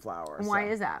almond flour. Why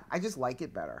is that? I just like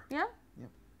it better. Yeah.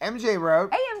 MJ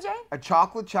wrote, Hey, MJ. a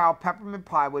chocolate chow peppermint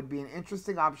pie would be an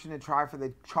interesting option to try for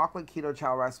the chocolate keto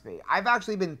chow recipe. I've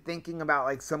actually been thinking about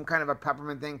like some kind of a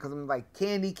peppermint thing because I'm like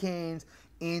candy canes,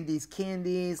 Andes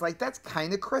candies, like that's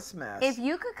kind of Christmas. If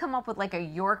you could come up with like a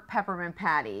York peppermint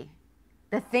patty,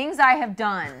 the things I have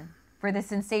done for the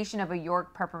sensation of a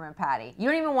York peppermint patty, you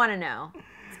don't even want to know.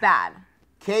 It's bad.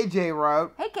 KJ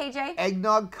wrote, Hey, KJ.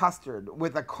 eggnog custard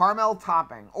with a caramel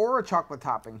topping or a chocolate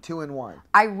topping, 2-in-1.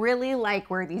 I really like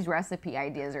where these recipe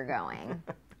ideas are going.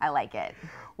 I like it.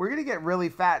 We're going to get really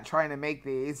fat trying to make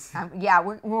these. Yeah,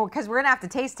 because we're going to have to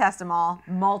taste test them all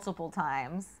multiple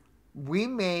times. We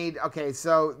made, okay,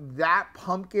 so that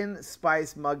pumpkin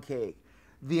spice mug cake,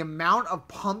 the amount of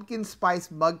pumpkin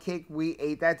spice mug cake we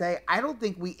ate that day, I don't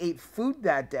think we ate food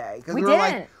that day. Because We were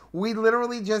like, didn't. we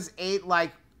literally just ate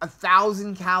like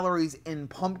 1,000 calories in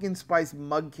pumpkin spice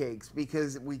mug cakes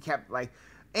because we kept like,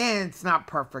 and it's not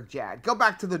perfect yet. Go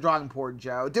back to the drawing board,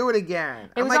 Joe. Do it again.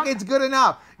 I'm like, it's good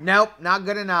enough. Nope, not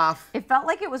good enough. It felt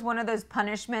like it was one of those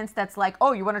punishments that's like,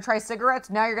 oh, you want to try cigarettes?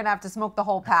 Now you're going to have to smoke the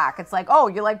whole pack. It's like, oh,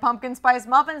 you like pumpkin spice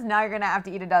muffins? Now you're going to have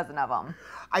to eat a dozen of them.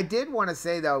 I did want to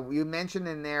say, though, you mentioned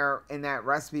in that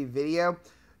recipe video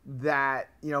that,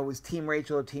 you know, it was Team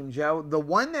Rachel or Team Joe. The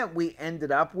one that we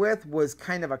ended up with was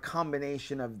kind of a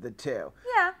combination of the two.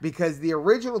 Yeah. Because the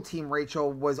original Team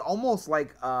Rachel was almost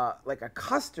like a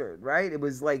custard, right? It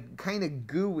was like kind of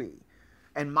gooey.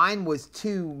 And mine was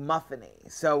too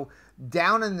muffiny. So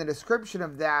down in the description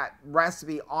of that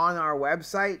recipe on our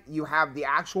website, you have the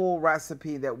actual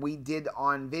recipe that we did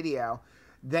on video.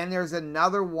 Then there's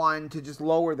another one to just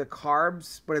lower the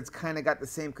carbs, but it's kind of got the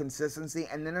same consistency.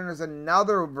 And then there's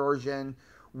another version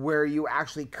where you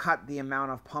actually cut the amount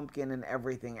of pumpkin and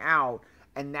everything out.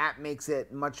 And that makes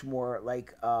it much more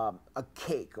like a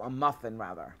cake, a muffin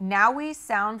rather. Now we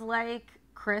sound like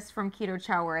Chris from Keto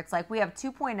Chow, where it's like we have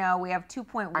 2.0, we have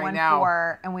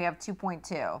 2.14, and we have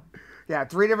 2.2. Yeah,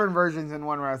 3 different versions in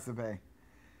one recipe.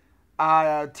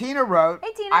 Tina wrote,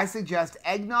 Hey, Tina. I suggest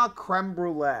eggnog creme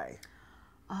brulee.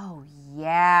 Oh,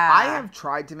 yeah. I have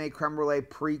tried to make creme brulee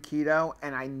pre-keto,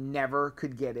 and I never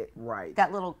could get it right.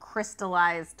 That little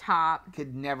crystallized top.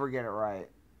 Could never get it right.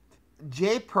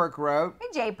 Jay Perk wrote, Hey,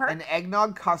 Jay Perk. an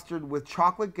eggnog custard with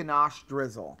chocolate ganache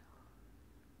drizzle.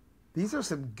 These are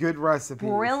some good recipes.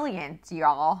 Brilliant,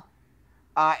 y'all.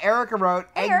 Erica wrote,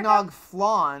 Hey, eggnog Erica.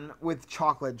 flan with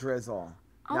chocolate drizzle.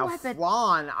 Oh, Now, I bet-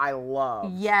 flan, I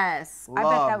love. Yes. I bet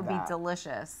Love that would that. be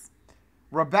delicious.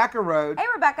 Rebecca wrote, Hey,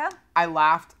 Rebecca. I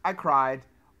laughed, I cried.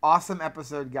 Awesome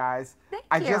episode, guys. Thank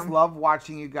I you. just love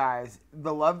watching you guys.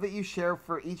 The love that you share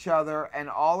for each other and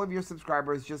all of your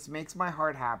subscribers just makes my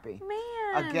heart happy.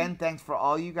 Man. Again, thanks for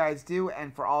all you guys do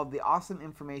and for all of the awesome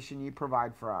information you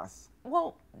provide for us.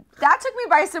 Well, that took me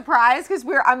by surprise because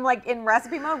I'm like in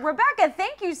recipe mode. Rebecca,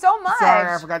 thank you so much.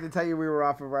 Sorry, I forgot to tell you we were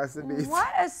off of recipes. What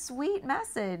a sweet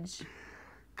message.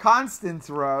 Constance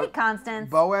wrote, Hey, Constance.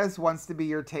 Boaz wants to be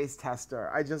your taste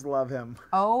tester. I just love him.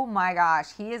 Oh my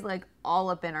gosh, he is like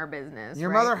all up in our business. Your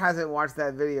right? mother hasn't watched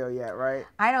that video yet, right?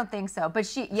 I don't think so, but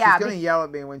She's yeah. gonna yell at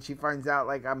me when she finds out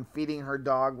like I'm feeding her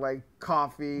dog like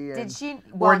coffee. And, Did she?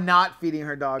 or not feeding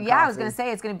her dog Yeah, coffee. I was gonna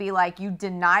say it's gonna be like you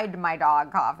denied my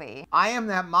dog coffee. I am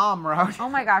that mom, wrote. Oh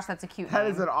my gosh, that's a cute That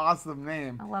name. is an awesome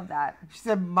name. I love that. She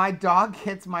said, my dog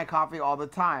hits my coffee all the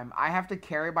time. I have to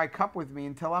carry my cup with me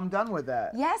until I'm done with it.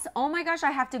 Yes. Oh my gosh,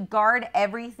 I have to guard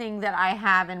everything that I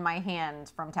have in my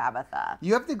hand from Tabitha.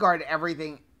 You have to guard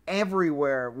everything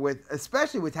everywhere with,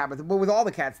 especially with Tabitha, but with all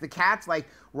the cats. The cats, like,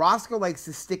 Roscoe likes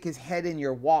to stick his head in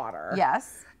your water.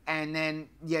 Yes. And then,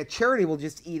 yeah, Charity will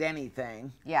just eat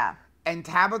anything. Yeah. And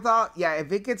Tabitha, yeah,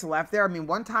 if it gets left there, I mean,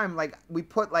 one time, like, we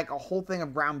put, like, a whole thing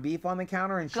of ground beef on the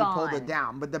counter and she pulled it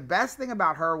down. But the best thing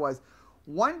about her was,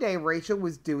 one day Rachel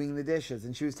was doing the dishes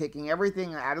and she was taking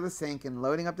everything out of the sink and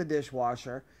loading up the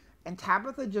dishwasher. And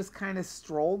Tabitha just kind of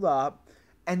strolled up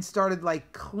and started,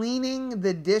 like, cleaning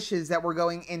the dishes that were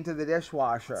going into the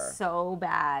dishwasher. So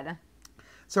bad.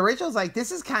 So Rachel's like,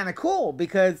 this is kind of cool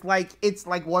because, like, it's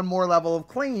like one more level of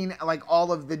clean. Like,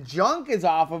 all of the junk is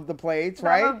off of the plates,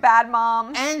 right? I'm a bad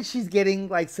mom. And she's getting,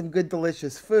 like, some good,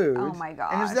 delicious food. Oh, my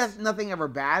gosh. And there's nothing ever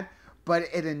bad, but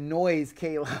it annoys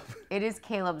Caleb. It is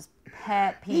Caleb's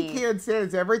pet He peeve. can't stand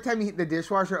it. So every time the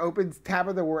dishwasher opens,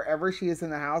 Tabitha, wherever she is in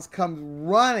the house, comes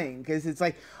running because it's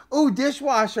like, oh,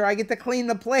 dishwasher, I get to clean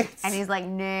the plates. And he's like,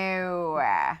 no,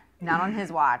 not on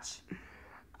his watch.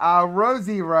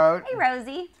 Rosie wrote, Hey,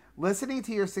 Rosie. listening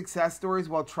to your success stories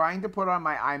while trying to put on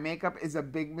my eye makeup is a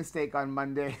big mistake on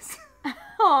Mondays.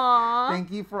 Aww.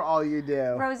 Thank you for all you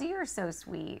do. Rosie, you're so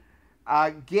sweet.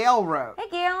 Gail wrote, Hey,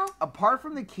 Gail. apart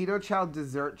from the Keto Child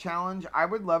Dessert Challenge, I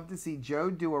would love to see Joe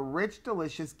do a rich,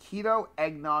 delicious keto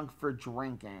eggnog for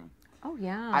drinking. Oh,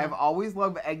 yeah. I've always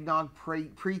loved eggnog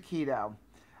pre-keto.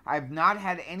 I've not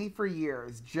had any for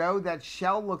years. Joe, that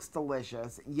shell looks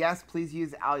delicious. Yes, please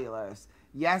use allulose.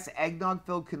 Yes,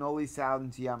 eggnog-filled cannoli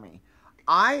sounds yummy.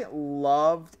 I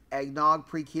loved eggnog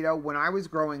pre-keto. When I was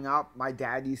growing up, my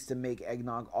dad used to make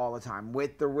eggnog all the time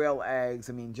with the real eggs.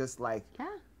 I mean, just like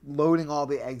loading all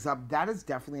the eggs up. That is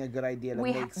definitely a good idea to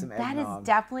make some eggnog. That is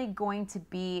definitely going to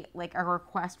be like a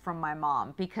request from my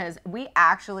mom because we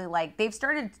actually they've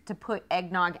started to put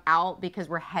eggnog out because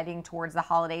we're heading towards the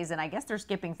holidays and I guess they're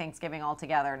skipping Thanksgiving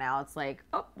altogether now. It's like,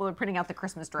 oh, we're putting out the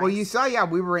Christmas drinks. Well, you saw,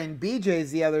 we were in BJ's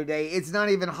the other day. It's not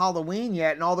even Halloween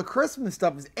yet and all the Christmas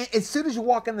stuff is as soon as you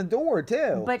walk in the door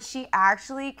too. But she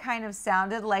actually kind of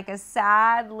sounded like a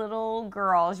sad little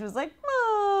girl. She was like,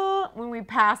 when we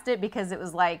passed it because it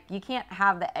was like, you can't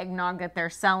have the eggnog that they're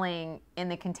selling in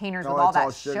the containers with all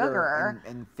that sugar.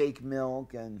 And fake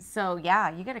milk. And so,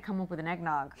 yeah, you got to come up with an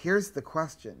eggnog. Here's the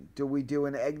question. Do we do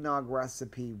an eggnog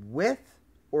recipe with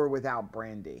or without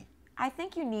brandy? I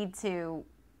think you need to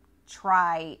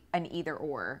try an either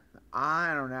or.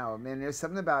 I don't know. I mean, there's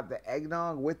something about the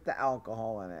eggnog with the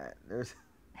alcohol in it. There's...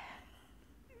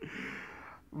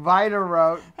 Vida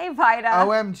wrote, hey, Vida.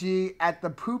 OMG, at the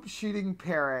poop shooting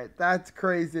parrot. That's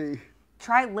crazy.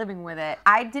 Try living with it.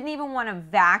 I didn't even want to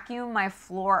vacuum my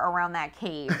floor around that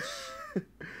cage.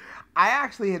 I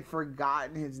actually had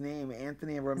forgotten his name.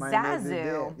 Anthony reminded me.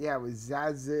 Zazu. Yeah, it was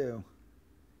Zazu.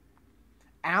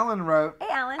 Alan wrote, hey,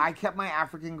 Alan. I kept my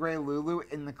African gray Lulu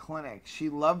in the clinic. She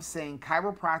loves saying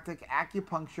chiropractic,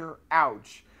 acupuncture,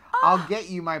 ouch. I'll get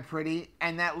you, my pretty,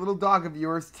 and that little dog of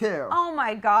yours, too. Oh,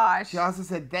 my gosh. She also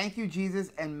said, thank you,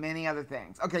 Jesus, and many other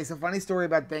things. Okay, so funny story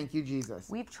about thank you, Jesus.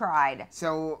 We've tried.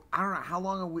 So, I don't know, how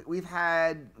long have we've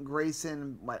had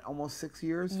Grayson, almost 6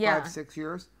 years? Yeah. 5, 6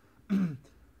 years?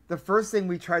 The first thing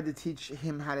we tried to teach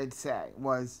him how to say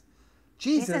was,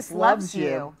 Jesus loves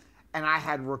you. And I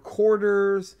had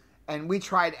recorders, and we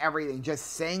tried everything.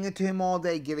 Just saying it to him all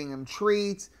day, giving him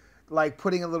treats, like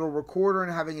putting a little recorder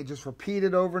and having it just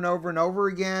repeated over and over and over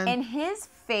again. And his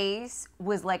face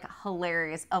was like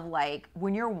hilarious of like,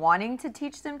 when you're wanting to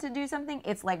teach them to do something,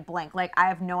 it's like blank. Like, I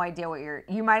have no idea what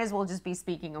you might as well just be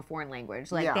speaking a foreign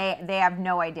language. Like, they have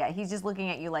no idea. He's just looking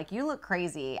at you like, you look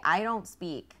crazy. I don't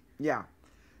speak. Yeah.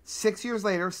 6 years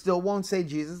later, still won't say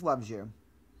Jesus loves you.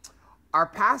 Our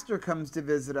pastor comes to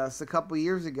visit us a couple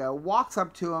years ago, walks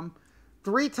up to him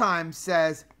 3 times,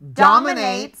 says,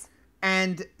 dominate.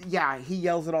 And yeah, he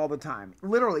yells it all the time.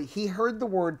 Literally, he heard the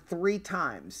word 3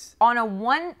 times. On a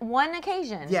one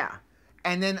occasion. Yeah.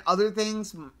 And then other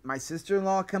things, my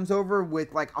sister-in-law comes over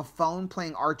with like a phone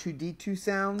playing R2-D2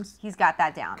 sounds. He's got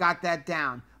that down. Got that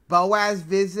down. Boaz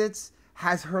visits,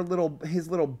 has his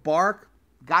little bark.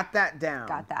 Got that down.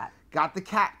 Got that. Got the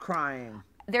cat crying.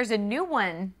 There's a new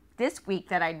one this week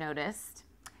that I noticed.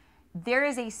 There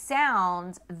is a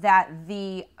sound that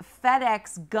the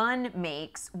FedEx gun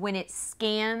makes when it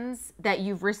scans that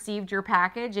you've received your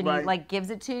package and he like gives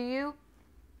it to you.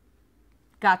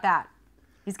 Got that.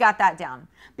 He's got that down.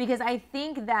 Because I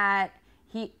think that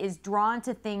he is drawn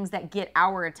to things that get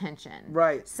our attention.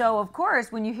 Right. So, of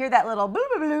course, when you hear that little bloop,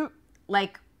 bloop, bloop,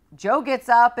 like Joe gets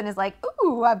up and is like,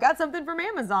 ooh, I've got something from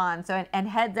Amazon. So, and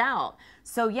heads out.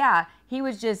 So, yeah, he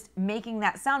was just making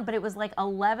that sound, but it was like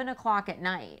 11 o'clock at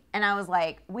night. And I was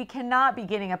like, we cannot be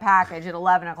getting a package at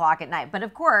 11 o'clock at night. But,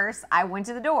 of course, I went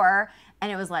to the door and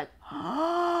it was like,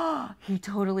 oh, he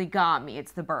totally got me.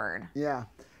 It's the bird. Yeah.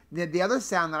 The other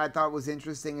sound that I thought was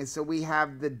interesting is, so we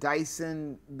have the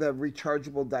Dyson, the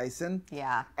rechargeable Dyson.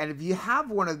 Yeah. And if you have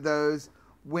one of those,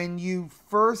 when you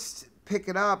first pick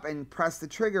it up and press the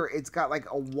trigger, it's got like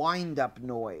a wind-up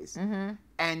noise. Mm-hmm.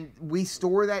 And we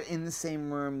store that in the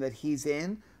same room that he's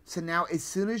in. So now as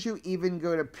soon as you even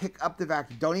go to pick up the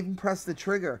vacuum, don't even press the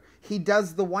trigger. He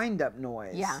does the wind-up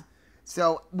noise. Yeah.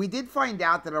 So we did find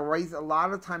out that a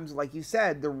lot of times, like you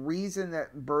said, the reason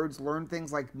that birds learn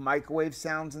things like microwave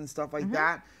sounds and stuff like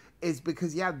that is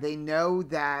because, yeah, they know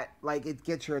that, like, it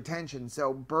gets your attention.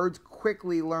 So birds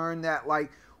quickly learn that,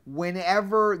 like,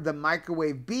 whenever the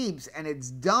microwave beeps and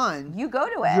it's done, you go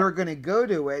to it. You're going to go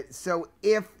to it. So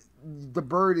if the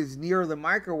bird is near the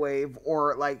microwave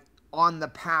or, like, on the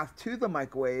path to the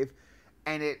microwave,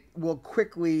 and it will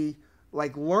quickly,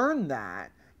 like, learn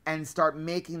that and start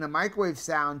making the microwave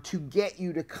sound to get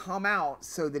you to come out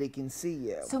so that he can see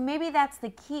you. So maybe that's the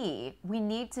key. We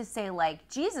need to say, like,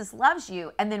 Jesus loves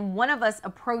you, and then one of us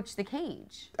approach the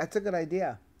cage. That's a good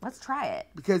idea. Let's try it.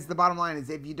 Because the bottom line is,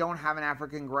 if you don't have an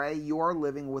African gray, you are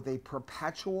living with a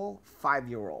perpetual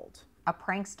 5-year-old. A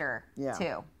prankster,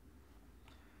 too.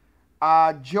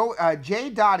 Jay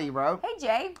Dottie wrote, hey,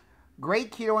 Jay.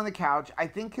 Great keto on the couch. I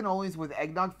think cannolis with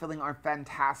eggnog filling are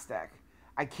fantastic.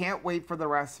 I can't wait for the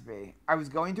recipe. I was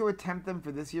going to attempt them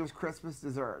for this year's Christmas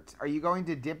desserts. Are you going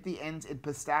to dip the ends in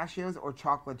pistachios or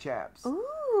chocolate chips?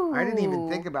 Ooh. I didn't even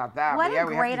think about that. What but yeah, a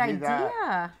great we have to do idea.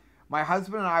 That. My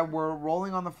husband and I were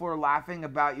rolling on the floor laughing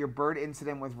about your bird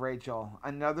incident with Rachel.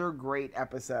 Another great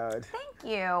episode.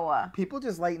 Thank you. People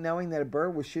just like knowing that a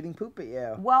bird was shooting poop at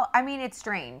you. Well, I mean, it's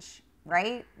strange,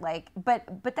 right? Like, but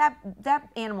that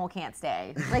animal can't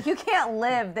stay. Like, you can't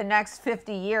live the next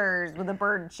 50 years with a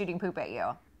bird shooting poop at you.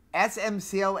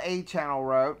 SMCLA channel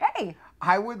wrote, hey,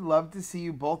 I would love to see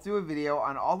you both do a video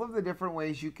on all of the different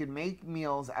ways you can make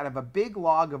meals out of a big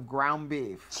log of ground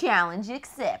beef. Challenge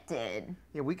accepted.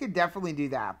 Yeah, we could definitely do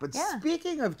that. But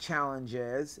speaking of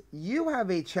challenges, you have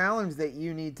a challenge that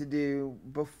you need to do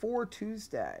before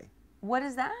Tuesday. What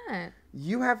is that?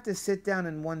 You have to sit down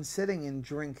in one sitting and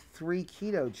drink 3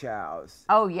 keto chows.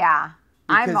 Oh, yeah.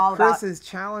 Because Chris has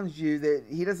challenged you that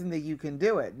he doesn't think you can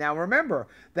do it. Now, remember,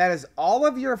 that is all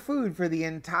of your food for the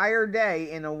entire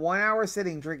day in a 1-hour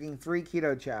sitting drinking 3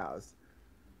 keto chows.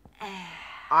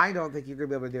 I don't think you're going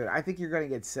to be able to do it. I think you're going to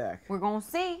get sick. We're going to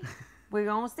see. We're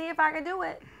going to see if I can do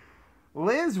it.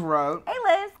 Liz wrote, hey,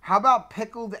 Liz. How about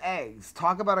pickled eggs?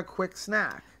 Talk about a quick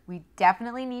snack. We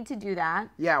definitely need to do that.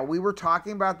 Yeah, we were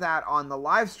talking about that on the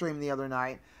live stream the other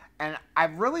night. And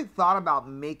I've really thought about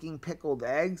making pickled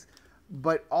eggs.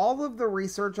 But all of the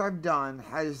research I've done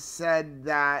has said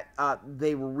that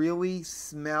they really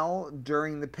smell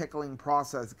during the pickling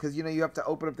process. Because, you know, you have to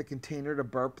open up the container to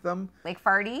burp them. Like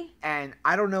farty? And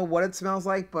I don't know what it smells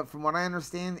like, but from what I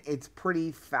understand, it's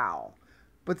pretty foul.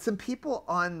 But some people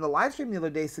on the live stream the other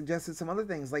day suggested some other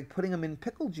things, like putting them in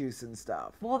pickle juice and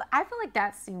stuff. Well, I feel like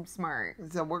that seems smart.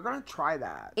 So we're going to try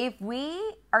that. If we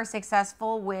are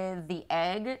successful with the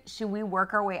egg, should we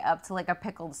work our way up to like a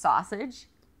pickled sausage?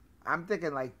 I'm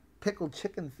thinking like pickled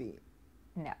chicken feet.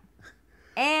 No.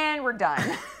 And we're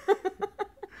done.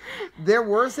 There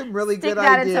were some really Stick good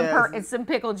that ideas. in some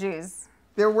pickle juice.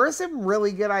 There were some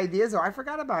really good ideas, though. I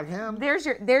forgot about him. There's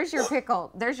your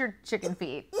pickle. There's your chicken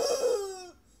feet.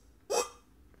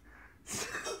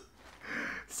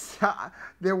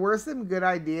 There were some good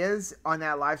ideas on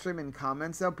that live stream in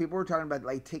comments, though. People were talking about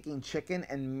like taking chicken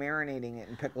and marinating it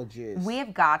in pickle juice. We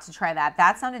have got to try that.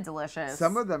 That sounded delicious.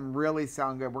 Some of them really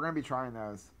sound good. We're going to be trying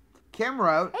those. Kim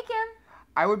wrote, Hey, Kim.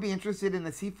 I would be interested in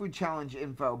the seafood challenge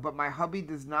info, but my hubby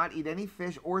does not eat any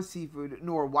fish or seafood,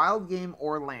 nor wild game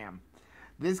or lamb.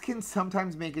 This can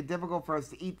sometimes make it difficult for us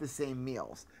to eat the same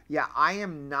meals. Yeah, I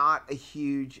am not a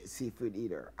huge seafood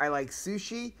eater. I like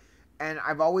sushi, and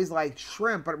I've always liked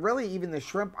shrimp, but really even the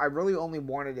shrimp, I really only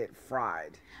wanted it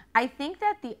fried. I think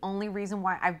that the only reason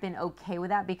why I've been okay with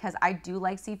that, because I do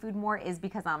like seafood more, is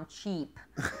because I'm cheap.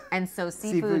 And so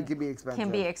seafood can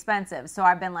be expensive. So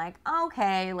I've been like,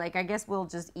 okay, like I guess we'll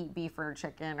just eat beef or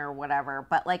chicken or whatever.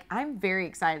 But like I'm very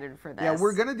excited for this. Yeah,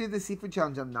 we're going to do the seafood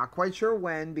challenge. I'm not quite sure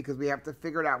when because we have to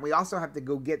figure it out. We also have to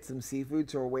go get some seafood,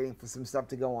 so we're waiting for some stuff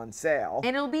to go on sale.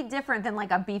 And it'll be different than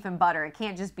like a beef and butter. It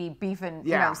can't just be beef and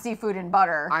seafood and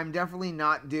butter. I'm definitely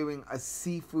not doing a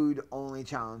seafood only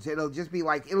challenge. It'll just be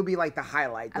like the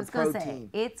highlight, the protein.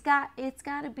 It's got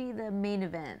to be the main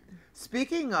event.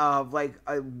 Speaking of like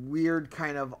a weird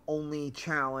kind of only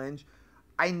challenge,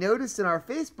 I noticed in our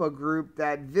Facebook group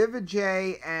that Viva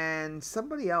J and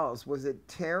somebody else, was it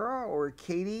Tara or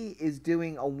Katie, is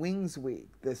doing a wings week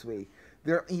this week.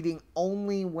 They're eating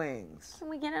only wings. Can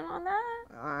we get in on that?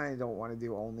 I don't want to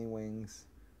do only wings.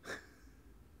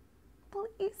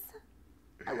 Please.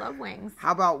 I love wings.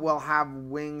 How about we'll have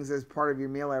wings as part of your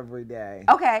meal every day?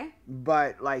 Okay.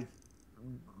 But like,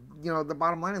 you know, the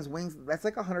bottom line is wings, that's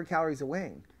like 100 calories a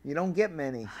wing. You don't get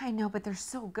many. I know, but they're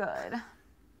so good.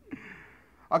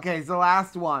 Okay, so the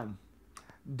last one.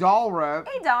 Doll wrote,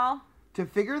 Hey, Doll. To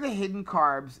figure the hidden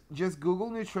carbs, just Google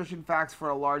nutrition facts for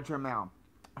a larger amount.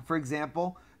 For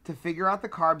example, to figure out the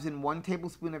carbs in 1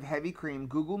 tablespoon of heavy cream,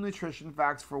 Google nutrition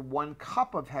facts for 1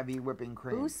 cup of heavy whipping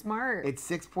cream. Ooh, smart. It's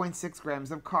 6.6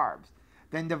 grams of carbs.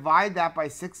 Then divide that by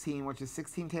 16, which is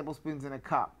 16 tablespoons in a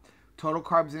cup. Total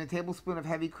carbs in a tablespoon of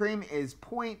heavy cream is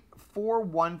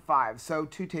 0.415. So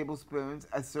 2 tablespoons,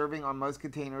 a serving on most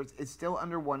containers, is still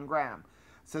under 1 gram.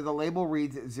 So the label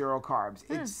reads 0 carbs.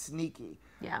 It's sneaky.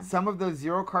 Yeah. Some of those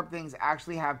 0 carb things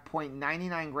actually have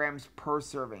 0.99 grams per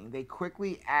serving. They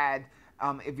quickly add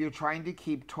if you're trying to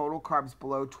keep total carbs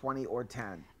below 20 or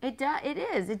 10. It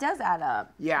does add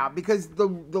up. Yeah, because the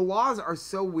laws are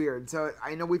so weird. So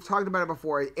I know we've talked about it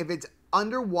before. If it's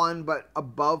under 1 but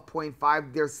above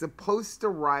 0.5, they're supposed to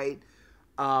write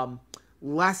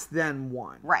less than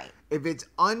 1. Right. If it's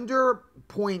under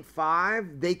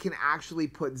 0.5, they can actually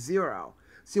put 0.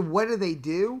 So what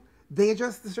do? They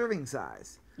adjust the serving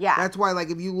size. Yeah. That's why,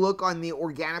 like, if you look on the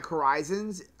Organic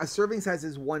Horizons, a serving size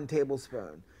is 1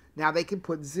 tablespoon. Now they can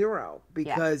put 0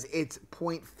 because it's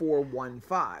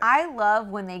 0.415. I love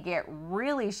when they get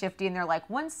really shifty and they're like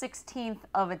 1/16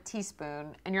 of a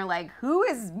teaspoon, and you're like, who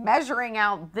is measuring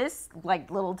out this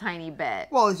like little tiny bit?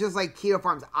 Well, it's just like Keto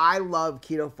Farms. I love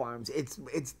Keto Farms. It's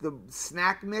the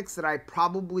snack mix that I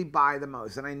probably buy the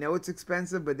most, and I know it's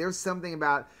expensive, but there's something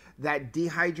about that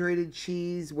dehydrated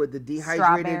cheese with the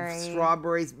dehydrated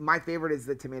strawberries. My favorite is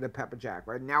the tomato pepper jack.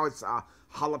 Right now it's a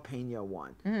jalapeno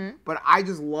one. Mm-hmm. But I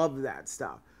just love that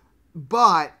stuff.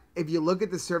 But if you look at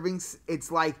the servings,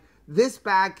 it's like this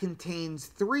bag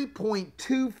contains 3.25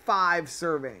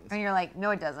 servings. And you're like,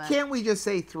 no, it doesn't. Can't we just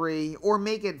say 3 or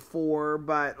make it 4?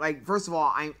 But like, first of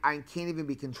all, I can't even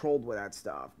be controlled with that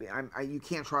stuff. You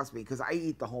can't trust me because I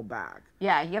eat the whole bag.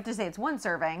 Yeah, you have to say it's 1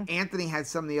 serving. Anthony had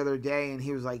some the other day and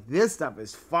he was like, this stuff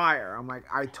is fire. I'm like,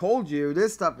 I told you,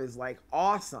 this stuff is like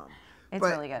awesome. It's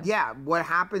really good. Yeah, what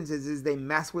happens is they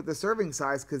mess with the serving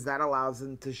size because that allows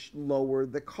them to lower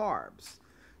the carbs.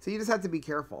 So you just have to be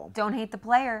careful. Don't hate the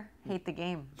player, hate the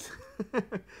game.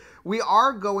 We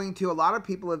are going to, a lot of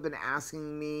people have been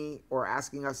asking me or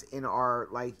asking us in our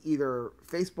like either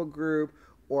Facebook group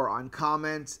or on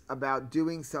comments about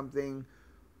doing something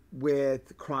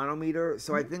with Chronometer.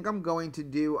 So I think I'm going to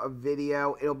do a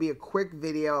video. It'll be a quick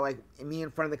video, like me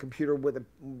in front of the computer with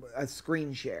a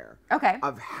screen share. Okay.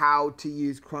 Of how to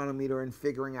use Chronometer and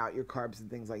figuring out your carbs and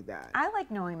things like that. I like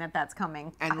knowing that that's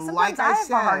coming. And sometimes like I have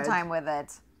a hard time with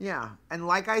it. Yeah. And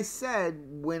like I said,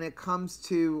 when it comes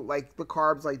to like the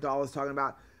carbs like Doll was talking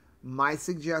about, my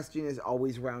suggestion is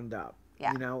always round up.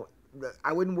 Yeah. You know,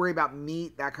 I wouldn't worry about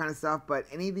meat, that kind of stuff, but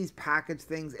any of these packaged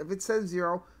things, if it says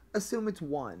 0, assume it's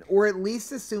 1, or at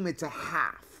least assume it's a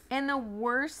half. And the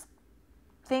worst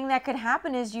thing that could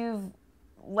happen is you've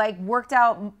like worked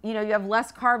out, you have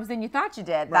less carbs than you thought you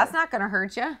did. Right. That's not going to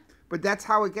hurt you. But that's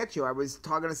how it gets you. I was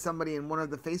talking to somebody in one of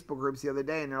the Facebook groups the other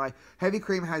day, and they're like, heavy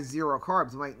cream has 0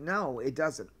 carbs. I'm like, no, it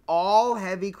doesn't. All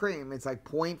heavy cream, it's like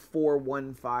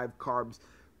 0.415 carbs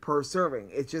per serving.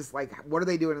 It's just like, what are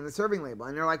they doing in the serving label?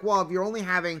 And they're like, well, if you're only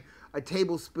having a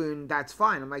tablespoon, that's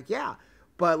fine. I'm like, yeah,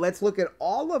 but let's look at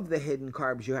all of the hidden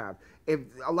carbs you have. If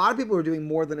a lot of people are doing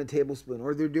more than a tablespoon,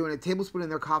 or they're doing a tablespoon in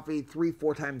their coffee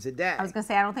 3-4 times a day. I was gonna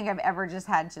say, I don't think I've ever just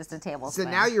had just a tablespoon.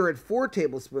 So now you're at 4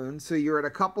 tablespoons, so you're at a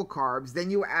couple carbs. Then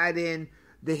you add in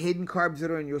the hidden carbs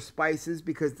that are in your spices,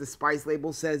 because the spice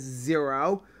label says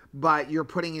 0, but you're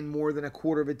putting in more than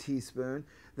 1/4 teaspoon.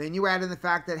 Then you add in the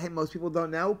fact that, hey, most people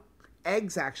don't know,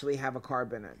 eggs actually have a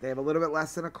carb in it. They have a little bit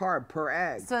less than a carb per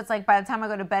egg. So it's like, by the time I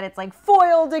go to bed, it's like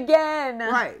foiled again.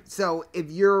 Right. So if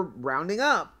you're rounding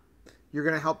up, you're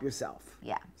going to help yourself.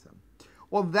 Yeah. So,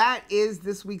 well, that is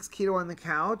this week's Keto on the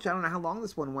Couch. I don't know how long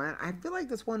this one went. I feel like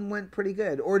this one went pretty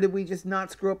good. Or did we just not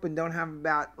screw up and don't have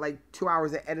about like 2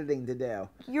 hours of editing to do?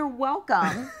 You're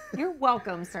welcome. You're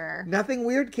welcome, sir. Nothing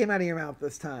weird came out of your mouth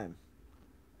this time.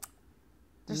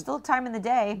 There's still time in the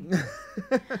day.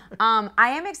 I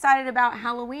am excited about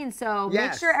Halloween, so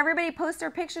make sure everybody posts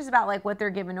their pictures about like what they're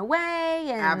giving away.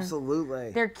 And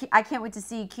absolutely. I can't wait to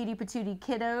see cutie patootie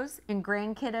kiddos and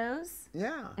grand kiddos.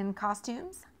 Yeah. In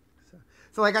costumes.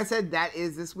 So like I said, that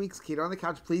is this week's Keto on the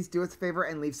Couch. Please do us a favor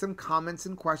and leave some comments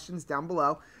and questions down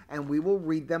below, and we will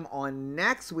read them on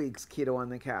next week's Keto on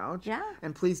the Couch. Yeah.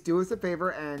 And please do us a favor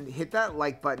and hit that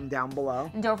like button down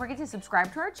below. And don't forget to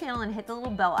subscribe to our channel and hit the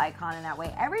little bell icon, and that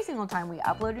way every single time we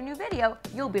upload a new video,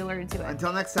 you'll be alerted to it.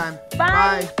 Until next time.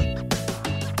 Bye. Bye.